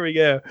song. So there we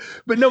go.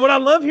 But no, what I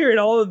love hearing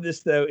all of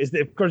this, though, is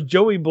that, of course,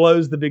 Joey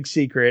blows the big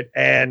secret,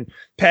 and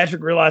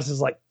Patrick realizes,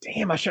 like,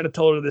 damn, I should have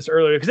told her this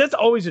earlier, because that's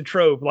always a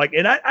trope. Like,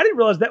 and I didn't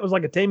realize that was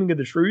like a Taming of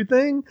the Shrew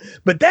thing,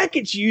 but that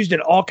gets used in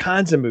all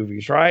kinds of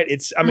movies, right?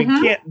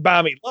 Can't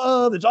Buy Me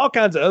Love. There's all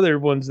kinds of other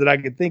ones that I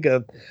could think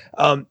of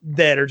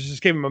that are just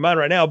escaping my mind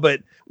right now, but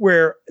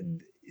where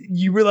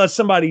you realize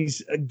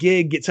somebody's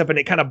gig gets up and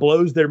it kind of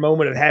blows their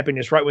moment of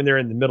happiness right when they're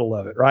in the middle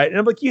of it, right? And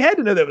I'm like, you had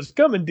to know that was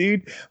coming,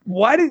 dude.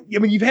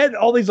 You've had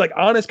all these like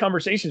honest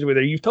conversations with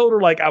her. You've told her,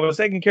 like, I was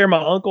taking care of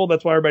my uncle.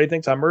 That's why everybody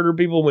thinks I murdered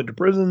people, went to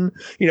prison.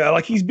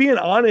 Like, he's being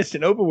honest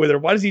and open with her.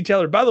 Why does he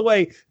tell her, by the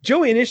way,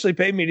 Joey initially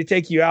paid me to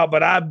take you out,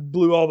 but I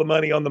blew all the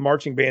money on the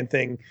marching band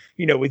thing,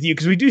 with you,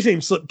 because we do see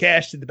him slip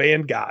cash to the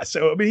band guy.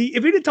 So,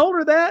 if he'd have told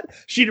her that,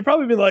 she'd have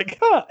probably been like,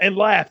 huh, and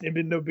laughed and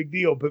been no big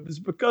deal. But it was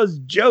because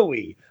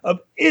Joey, of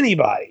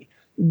anybody,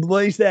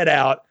 lays that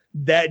out,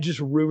 that just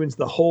ruins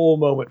the whole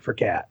moment for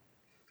Kat.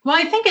 Well,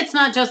 I think it's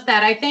not just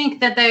that. I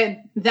think that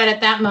that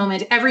at that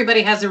moment,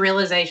 everybody has a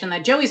realization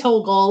that Joey's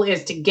whole goal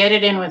is to get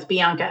it in with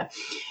Bianca,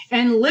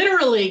 and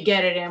literally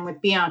get it in with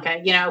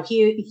Bianca.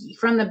 He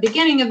from the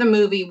beginning of the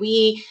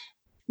movie,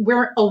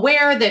 we're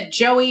aware that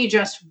Joey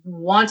just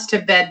wants to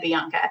bed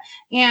Bianca.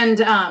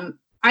 And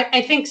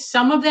I think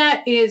some of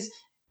that is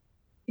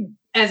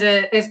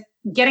as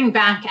getting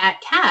back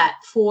at Kat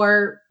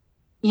for,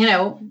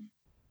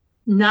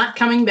 not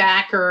coming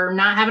back or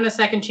not having a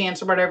second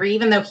chance or whatever,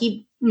 even though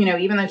he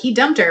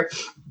dumped her.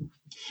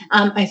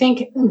 I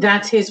think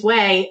that's his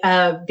way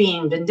of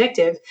being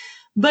vindictive.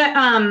 But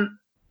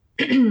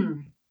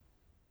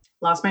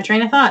lost my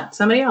train of thought.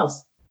 Somebody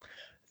else.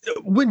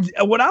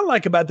 what I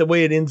like about the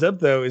way it ends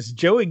up, though, is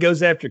Joey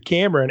goes after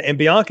Cameron and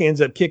Bianca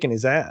ends up kicking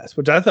his ass,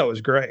 which I thought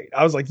was great.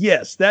 I was like,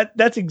 yes,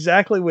 that's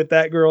exactly what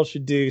that girl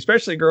should do,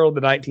 especially a girl in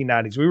the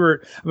 1990s.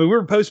 We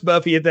were post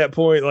Buffy at that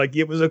point. Like,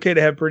 it was okay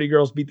to have pretty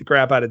girls beat the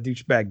crap out of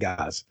douchebag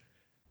guys.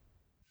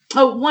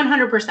 Oh,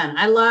 100%.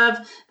 I love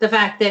the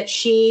fact that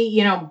she,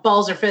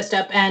 balls her fist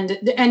up and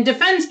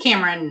defends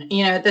Cameron.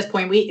 At this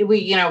point,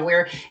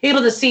 we're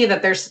able to see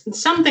that there's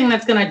something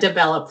that's going to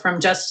develop from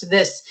just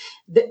this.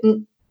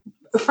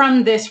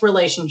 From this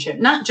relationship,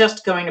 not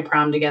just going to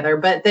prom together,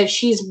 but that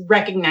she's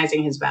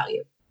recognizing his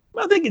value.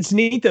 I think it's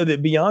neat, though,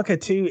 that Bianca,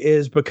 too,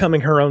 is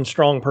becoming her own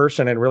strong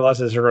person and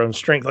realizes her own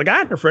strength. Like, I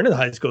had a friend in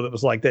high school that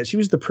was like that. She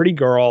was the pretty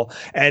girl,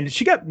 and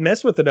she got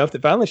messed with enough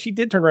that finally she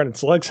did turn around and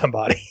slug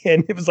somebody.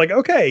 And it was like,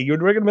 okay, you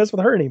weren't going to mess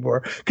with her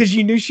anymore because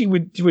you knew she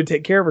would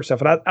take care of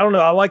herself. And I don't know.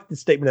 I like the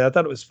statement. I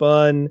thought it was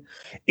fun.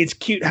 It's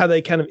cute how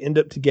they kind of end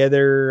up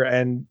together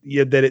and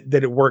that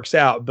it works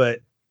out.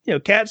 But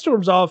Cat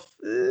storms off,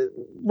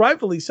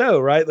 rightfully so,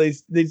 right?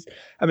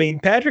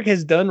 Patrick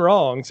has done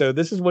wrong, so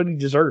this is what he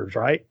deserves,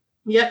 right?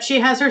 Yep, she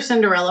has her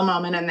Cinderella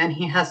moment, and then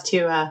he has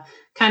to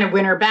kind of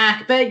win her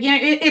back. But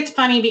it's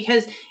funny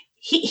because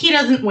he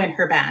doesn't win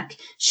her back.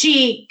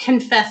 She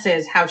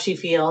confesses how she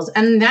feels,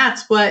 and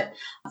that's what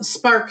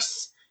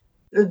sparks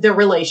the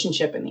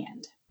relationship in the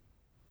end.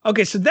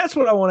 Okay, so that's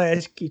what I want to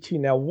ask you too.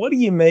 Now, what do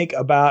you make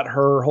about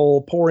her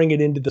whole pouring it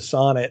into the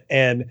sonnet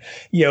and,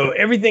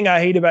 everything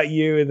I hate about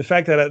you and the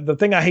fact that the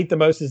thing I hate the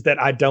most is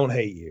that I don't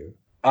hate you?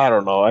 I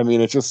don't know. I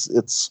mean, I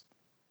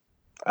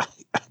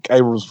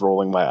was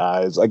rolling my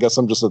eyes. I guess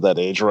I'm just at that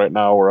age right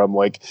now where I'm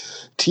like,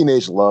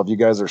 teenage love, you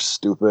guys are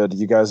stupid.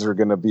 You guys are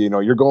going to be,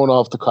 you're going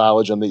off to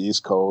college on the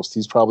East Coast.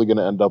 He's probably going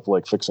to end up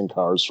like fixing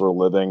cars for a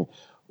living,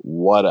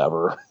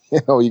 whatever.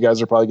 You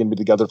guys are probably going to be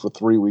together for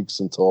 3 weeks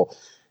until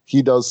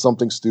he does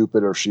something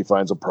stupid or she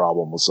finds a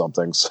problem with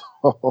something. So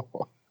I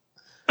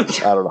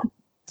don't know.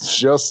 It's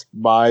just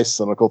my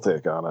cynical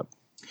take on it.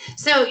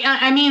 So,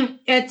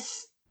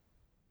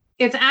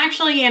 it's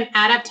actually an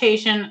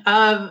adaptation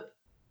of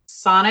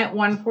Sonnet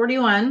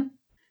 141,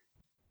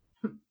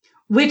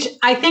 which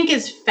I think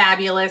is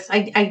fabulous.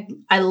 I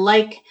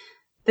like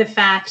the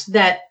fact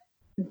that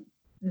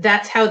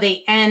that's how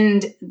they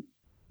end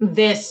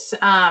this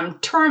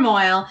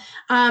turmoil.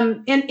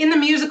 In the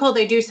musical,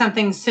 they do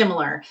something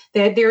similar.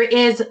 There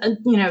is,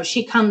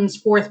 she comes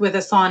forth with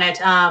a sonnet,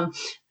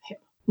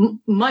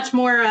 much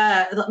less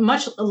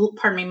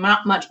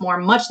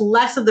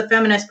of the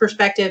feminist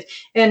perspective.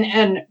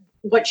 And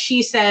what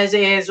she says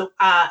is,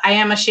 I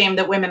am ashamed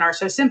that women are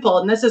so simple.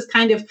 And this is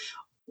kind of,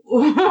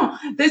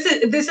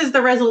 this is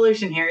the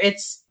resolution here.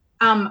 It's,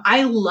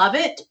 I love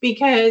it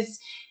because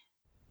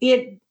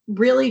it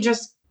really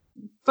just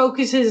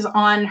focuses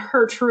on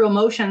her true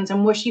emotions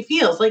and what she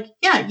feels like.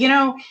 Yeah.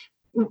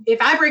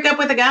 If I break up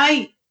with a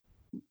guy,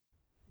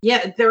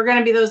 yeah, there are going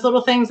to be those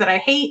little things that I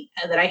hate,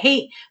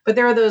 but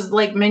there are those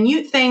like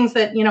minute things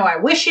that, I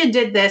wish you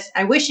did this.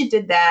 I wish you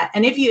did that.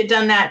 And if you had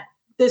done that,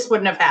 this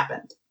wouldn't have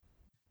happened.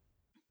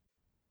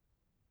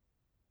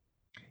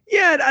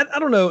 Yeah, I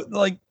don't know.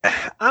 Like,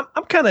 I'm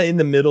kind of in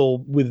the middle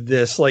with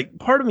this. Like,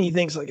 part of me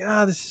thinks like,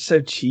 this is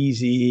so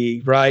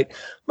cheesy, right?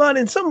 But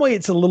in some way,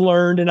 it's a little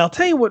earned. And I'll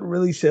tell you what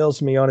really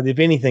sells me on it, if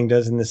anything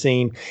does in the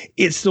scene.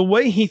 It's the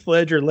way Heath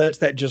Ledger lets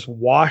that just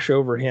wash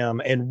over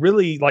him. And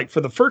really, like, for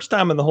the first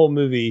time in the whole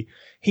movie,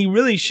 he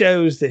really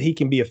shows that he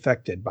can be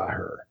affected by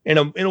her in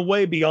a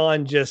way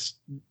beyond just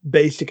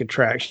basic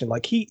attraction.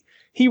 Like, he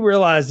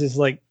realizes,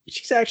 like,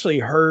 she's actually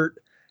hurt.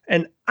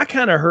 And I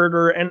kind of hurt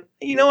her. And,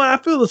 I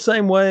feel the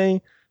same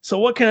way. So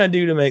what can I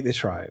do to make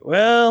this right?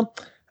 Well,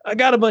 I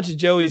got a bunch of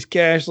Joey's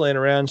cash laying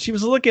around. She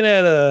was looking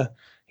at a,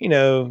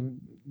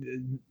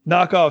 knockoff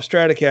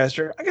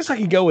Stratocaster. I guess I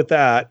could go with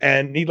that.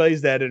 And he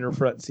lays that in her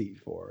front seat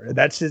for her. And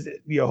that's his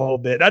whole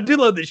bit. I do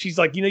love that she's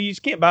like, you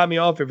just can't buy me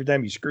off every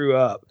time you screw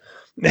up.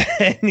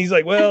 And he's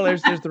like, well,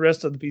 there's the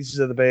rest of the pieces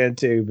of the band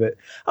too. But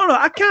I don't know.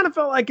 I kind of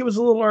felt like it was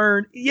a little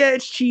earned. Yeah,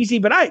 it's cheesy,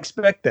 but I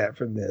expect that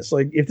from this.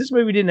 Like, if this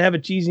movie didn't have a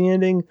cheesy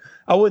ending,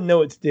 I wouldn't know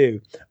what to do.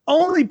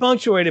 Only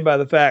punctuated by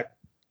the fact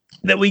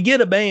that we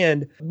get a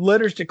band,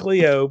 Letters to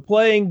Cleo,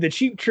 playing the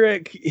Cheap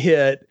Trick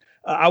hit,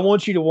 I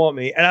Want You to Want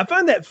Me. And I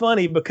find that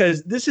funny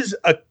because this is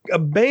a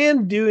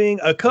band doing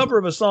a cover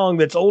of a song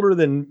that's older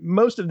than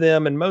most of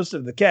them and most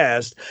of the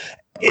cast.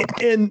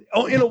 In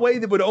a way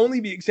that would only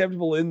be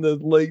acceptable in the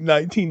late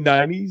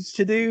 1990s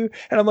to do.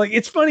 And I'm like,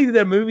 it's funny that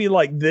a movie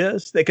like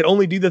this that could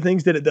only do the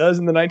things that it does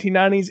in the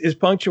 1990s is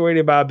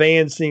punctuated by a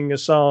band singing a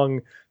song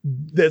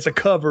that's a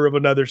cover of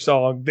another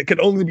song that could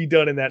only be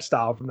done in that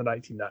style from the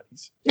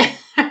 1990s.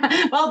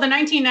 Well, the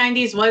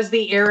 1990s was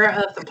the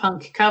era of the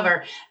punk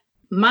cover.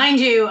 Mind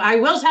you, I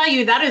will tell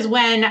you that is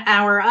when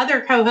our other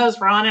co-host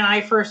Ron and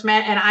I first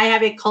met, and I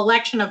have a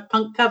collection of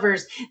punk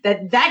covers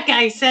that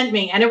guy sent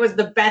me, and it was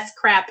the best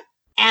crap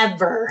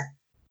ever.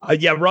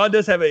 Yeah, Ron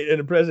does have an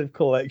impressive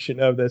collection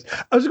of this.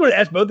 I was going to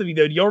ask both of you,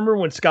 though, do you remember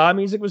when ska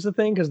music was the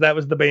thing? Because that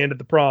was the band at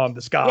the prom,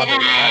 the ska band,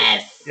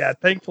 right? Yeah,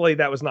 thankfully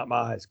that was not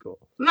my high school.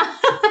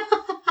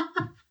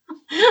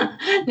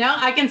 No,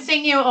 I can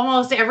sing you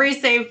almost every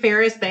Save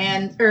Ferris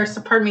band, or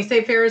pardon me,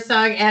 Save Ferris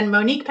song. And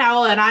Monique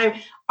Powell and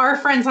I are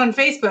friends on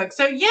Facebook.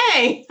 So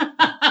yay!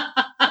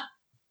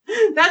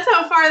 That's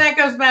how far that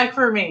goes back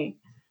for me.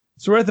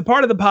 So we're at the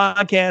part of the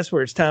podcast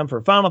where it's time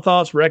for final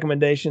thoughts,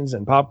 recommendations,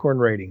 and popcorn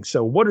ratings.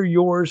 So what are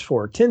yours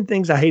for 10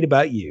 Things I Hate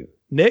About You?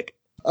 Nick?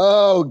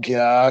 Oh,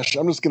 gosh.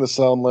 I'm just going to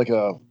sound like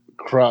a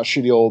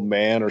crotchety old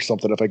man or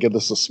something if I give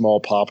this a small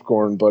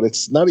popcorn, but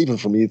it's not even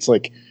for me. It's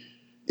like,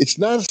 it's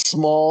not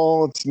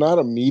small. It's not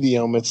a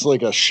medium. It's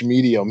like a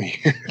schmedium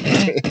here.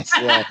 It's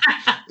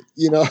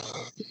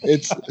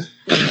it's...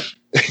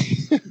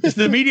 It's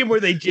the medium where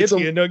they jip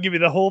you and don't give you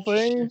the whole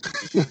thing.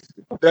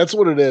 That's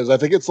what it is. I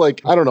think it's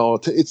like, I don't know.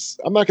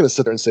 I'm not going to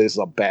sit there and say this is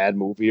a bad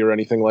movie or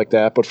anything like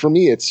that. But for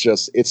me,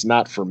 it's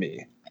not for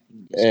me.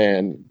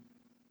 And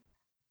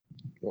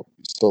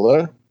still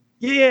there?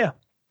 Yeah.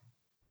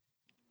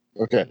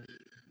 Okay.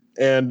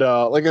 And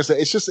like I said,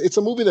 it's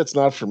a movie that's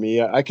not for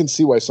me. I can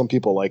see why some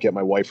people like it.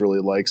 My wife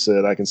really likes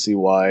it. I can see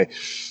why,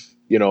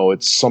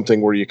 it's something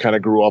where you kind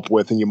of grew up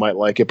with and you might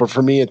like it. But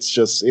for me, it's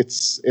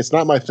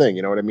not my thing.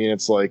 You know what I mean?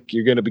 It's like,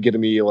 you're going to be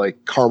getting me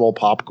like caramel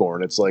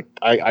popcorn. It's like,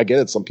 I get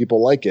it. Some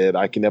people like it.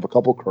 I can have a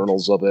couple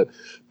kernels of it,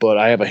 but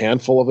I have a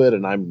handful of it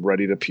and I'm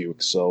ready to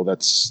puke. So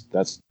that's.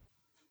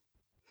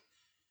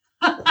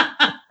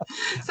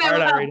 So All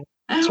right,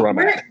 that's where I'm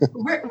at.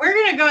 We're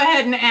going to go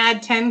ahead and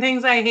add 10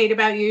 Things I Hate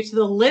About You to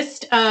the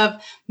list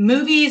of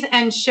movies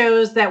and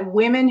shows that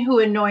women who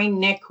annoy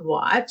Nick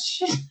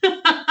watch.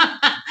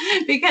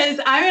 Because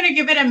I'm going to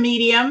give it a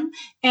medium,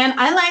 and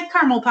I like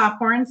caramel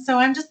popcorn, so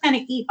I'm just going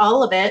to eat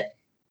all of it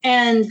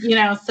and,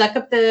 suck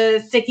up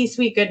the sticky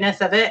sweet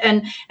goodness of it.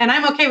 And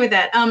I'm okay with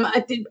that.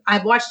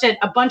 I've watched it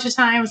a bunch of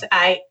times.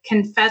 I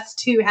confess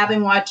to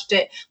having watched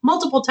it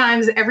multiple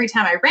times every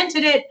time I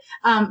rented it.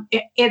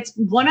 It's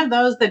one of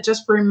those that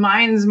just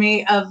reminds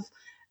me of,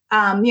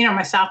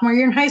 my sophomore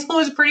year in high school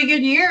was a pretty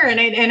good year, and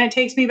it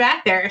takes me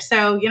back there.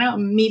 So,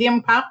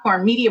 medium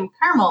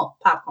caramel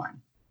popcorn.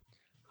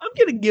 I'm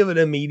going to give it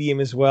a medium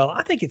as well.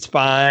 I think it's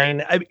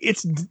fine.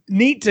 It's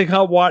neat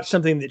to watch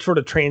something that sort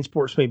of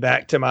transports me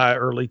back to my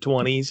early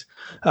 20s,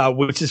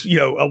 which is,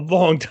 a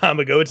long time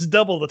ago. It's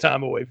double the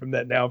time away from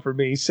that now for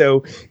me.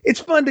 So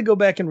it's fun to go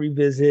back and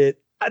revisit.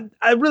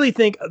 I really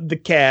think the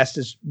cast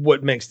is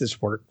what makes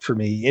this work for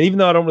me. And even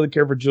though I don't really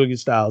care for Julia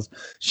Stiles,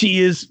 she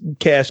is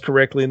cast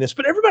correctly in this.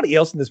 But everybody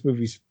else in this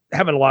movie's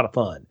having a lot of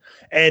fun.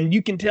 And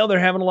you can tell they're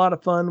having a lot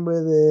of fun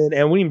with it.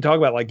 And we even talk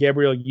about, like,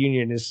 Gabrielle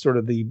Union is sort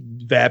of the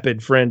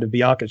vapid friend of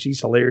Bianca.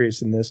 She's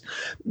hilarious in this.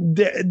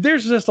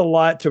 There's just a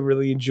lot to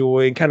really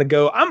enjoy and kind of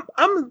go.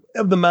 I'm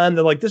of the mind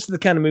that, like, this is the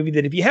kind of movie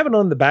that if you have it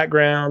on in the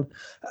background,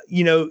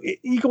 you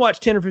can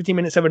watch 10 or 15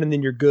 minutes of it and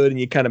then you're good and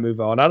you kind of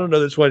move on. I don't know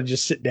that's why to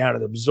just sit down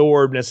and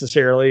absorb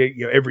necessarily,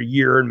 every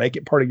year and make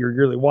it part of your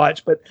yearly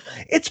watch, but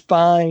it's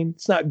fine.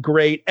 It's not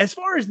great. As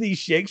far as these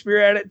Shakespeare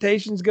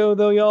adaptations go,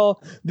 though,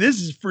 y'all,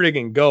 this is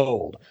friggin'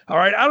 gold. All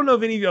right. I don't know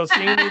if any of y'all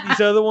seen any of these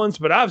other ones,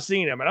 but I've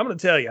seen them, and I'm going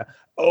to tell you,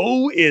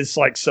 is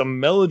like some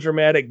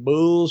melodramatic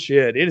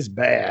bullshit. It is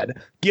bad.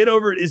 Get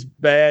Over It is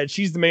bad.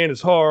 She's the Man is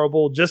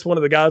horrible. Just One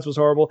of the Gods was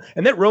horrible.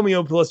 And that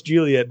Romeo plus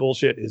Juliet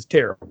bullshit is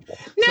terrible.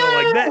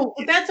 No, so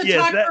that's a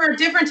talk for a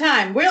different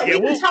time. We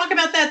can talk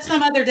about that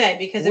some other day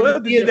because we'll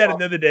do that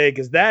another day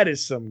because that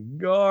is some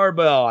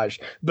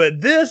garbage.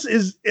 But this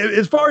is,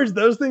 as far as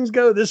those things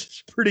go, this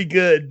is pretty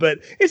good, but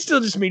it's still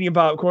just medium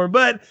popcorn.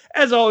 But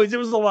as always, it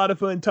was a lot of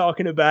fun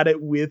talking about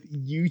it with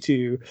you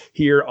two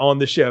here on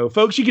the show.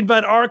 Folks, you can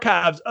find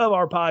archives of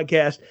our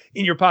podcast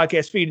in your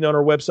podcast feed and on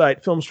our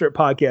website,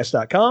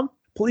 filmstrippodcast.com.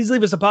 Please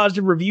leave us a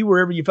positive review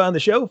wherever you find the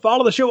show.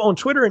 Follow the show on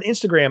Twitter and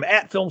Instagram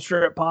at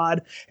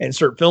FilmstripPod and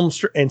search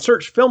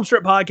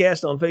Filmstrip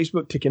Podcast on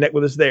Facebook to connect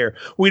with us there.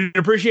 We'd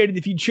appreciate it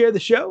if you'd share the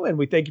show, and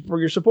we thank you for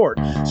your support.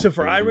 So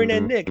for Irene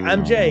and Nick,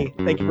 I'm Jay.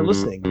 Thank you for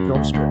listening to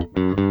Filmstrip.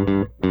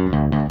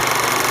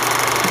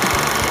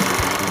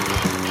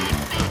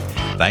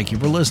 Thank you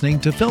for listening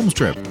to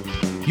Filmstrip.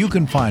 You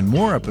can find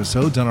more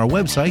episodes on our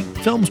website,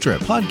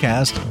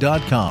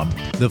 filmstrippodcast.com.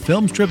 The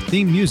Filmstrip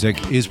theme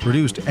music is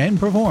produced and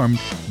performed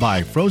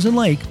by Frozen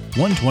Lake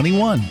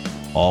 121.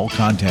 All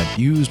content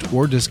used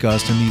or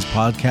discussed in these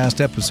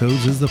podcast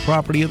episodes is the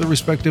property of the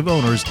respective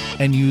owners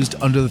and used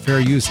under the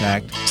Fair Use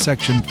Act,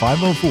 Section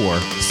 504,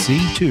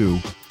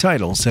 C2,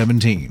 Title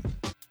 17.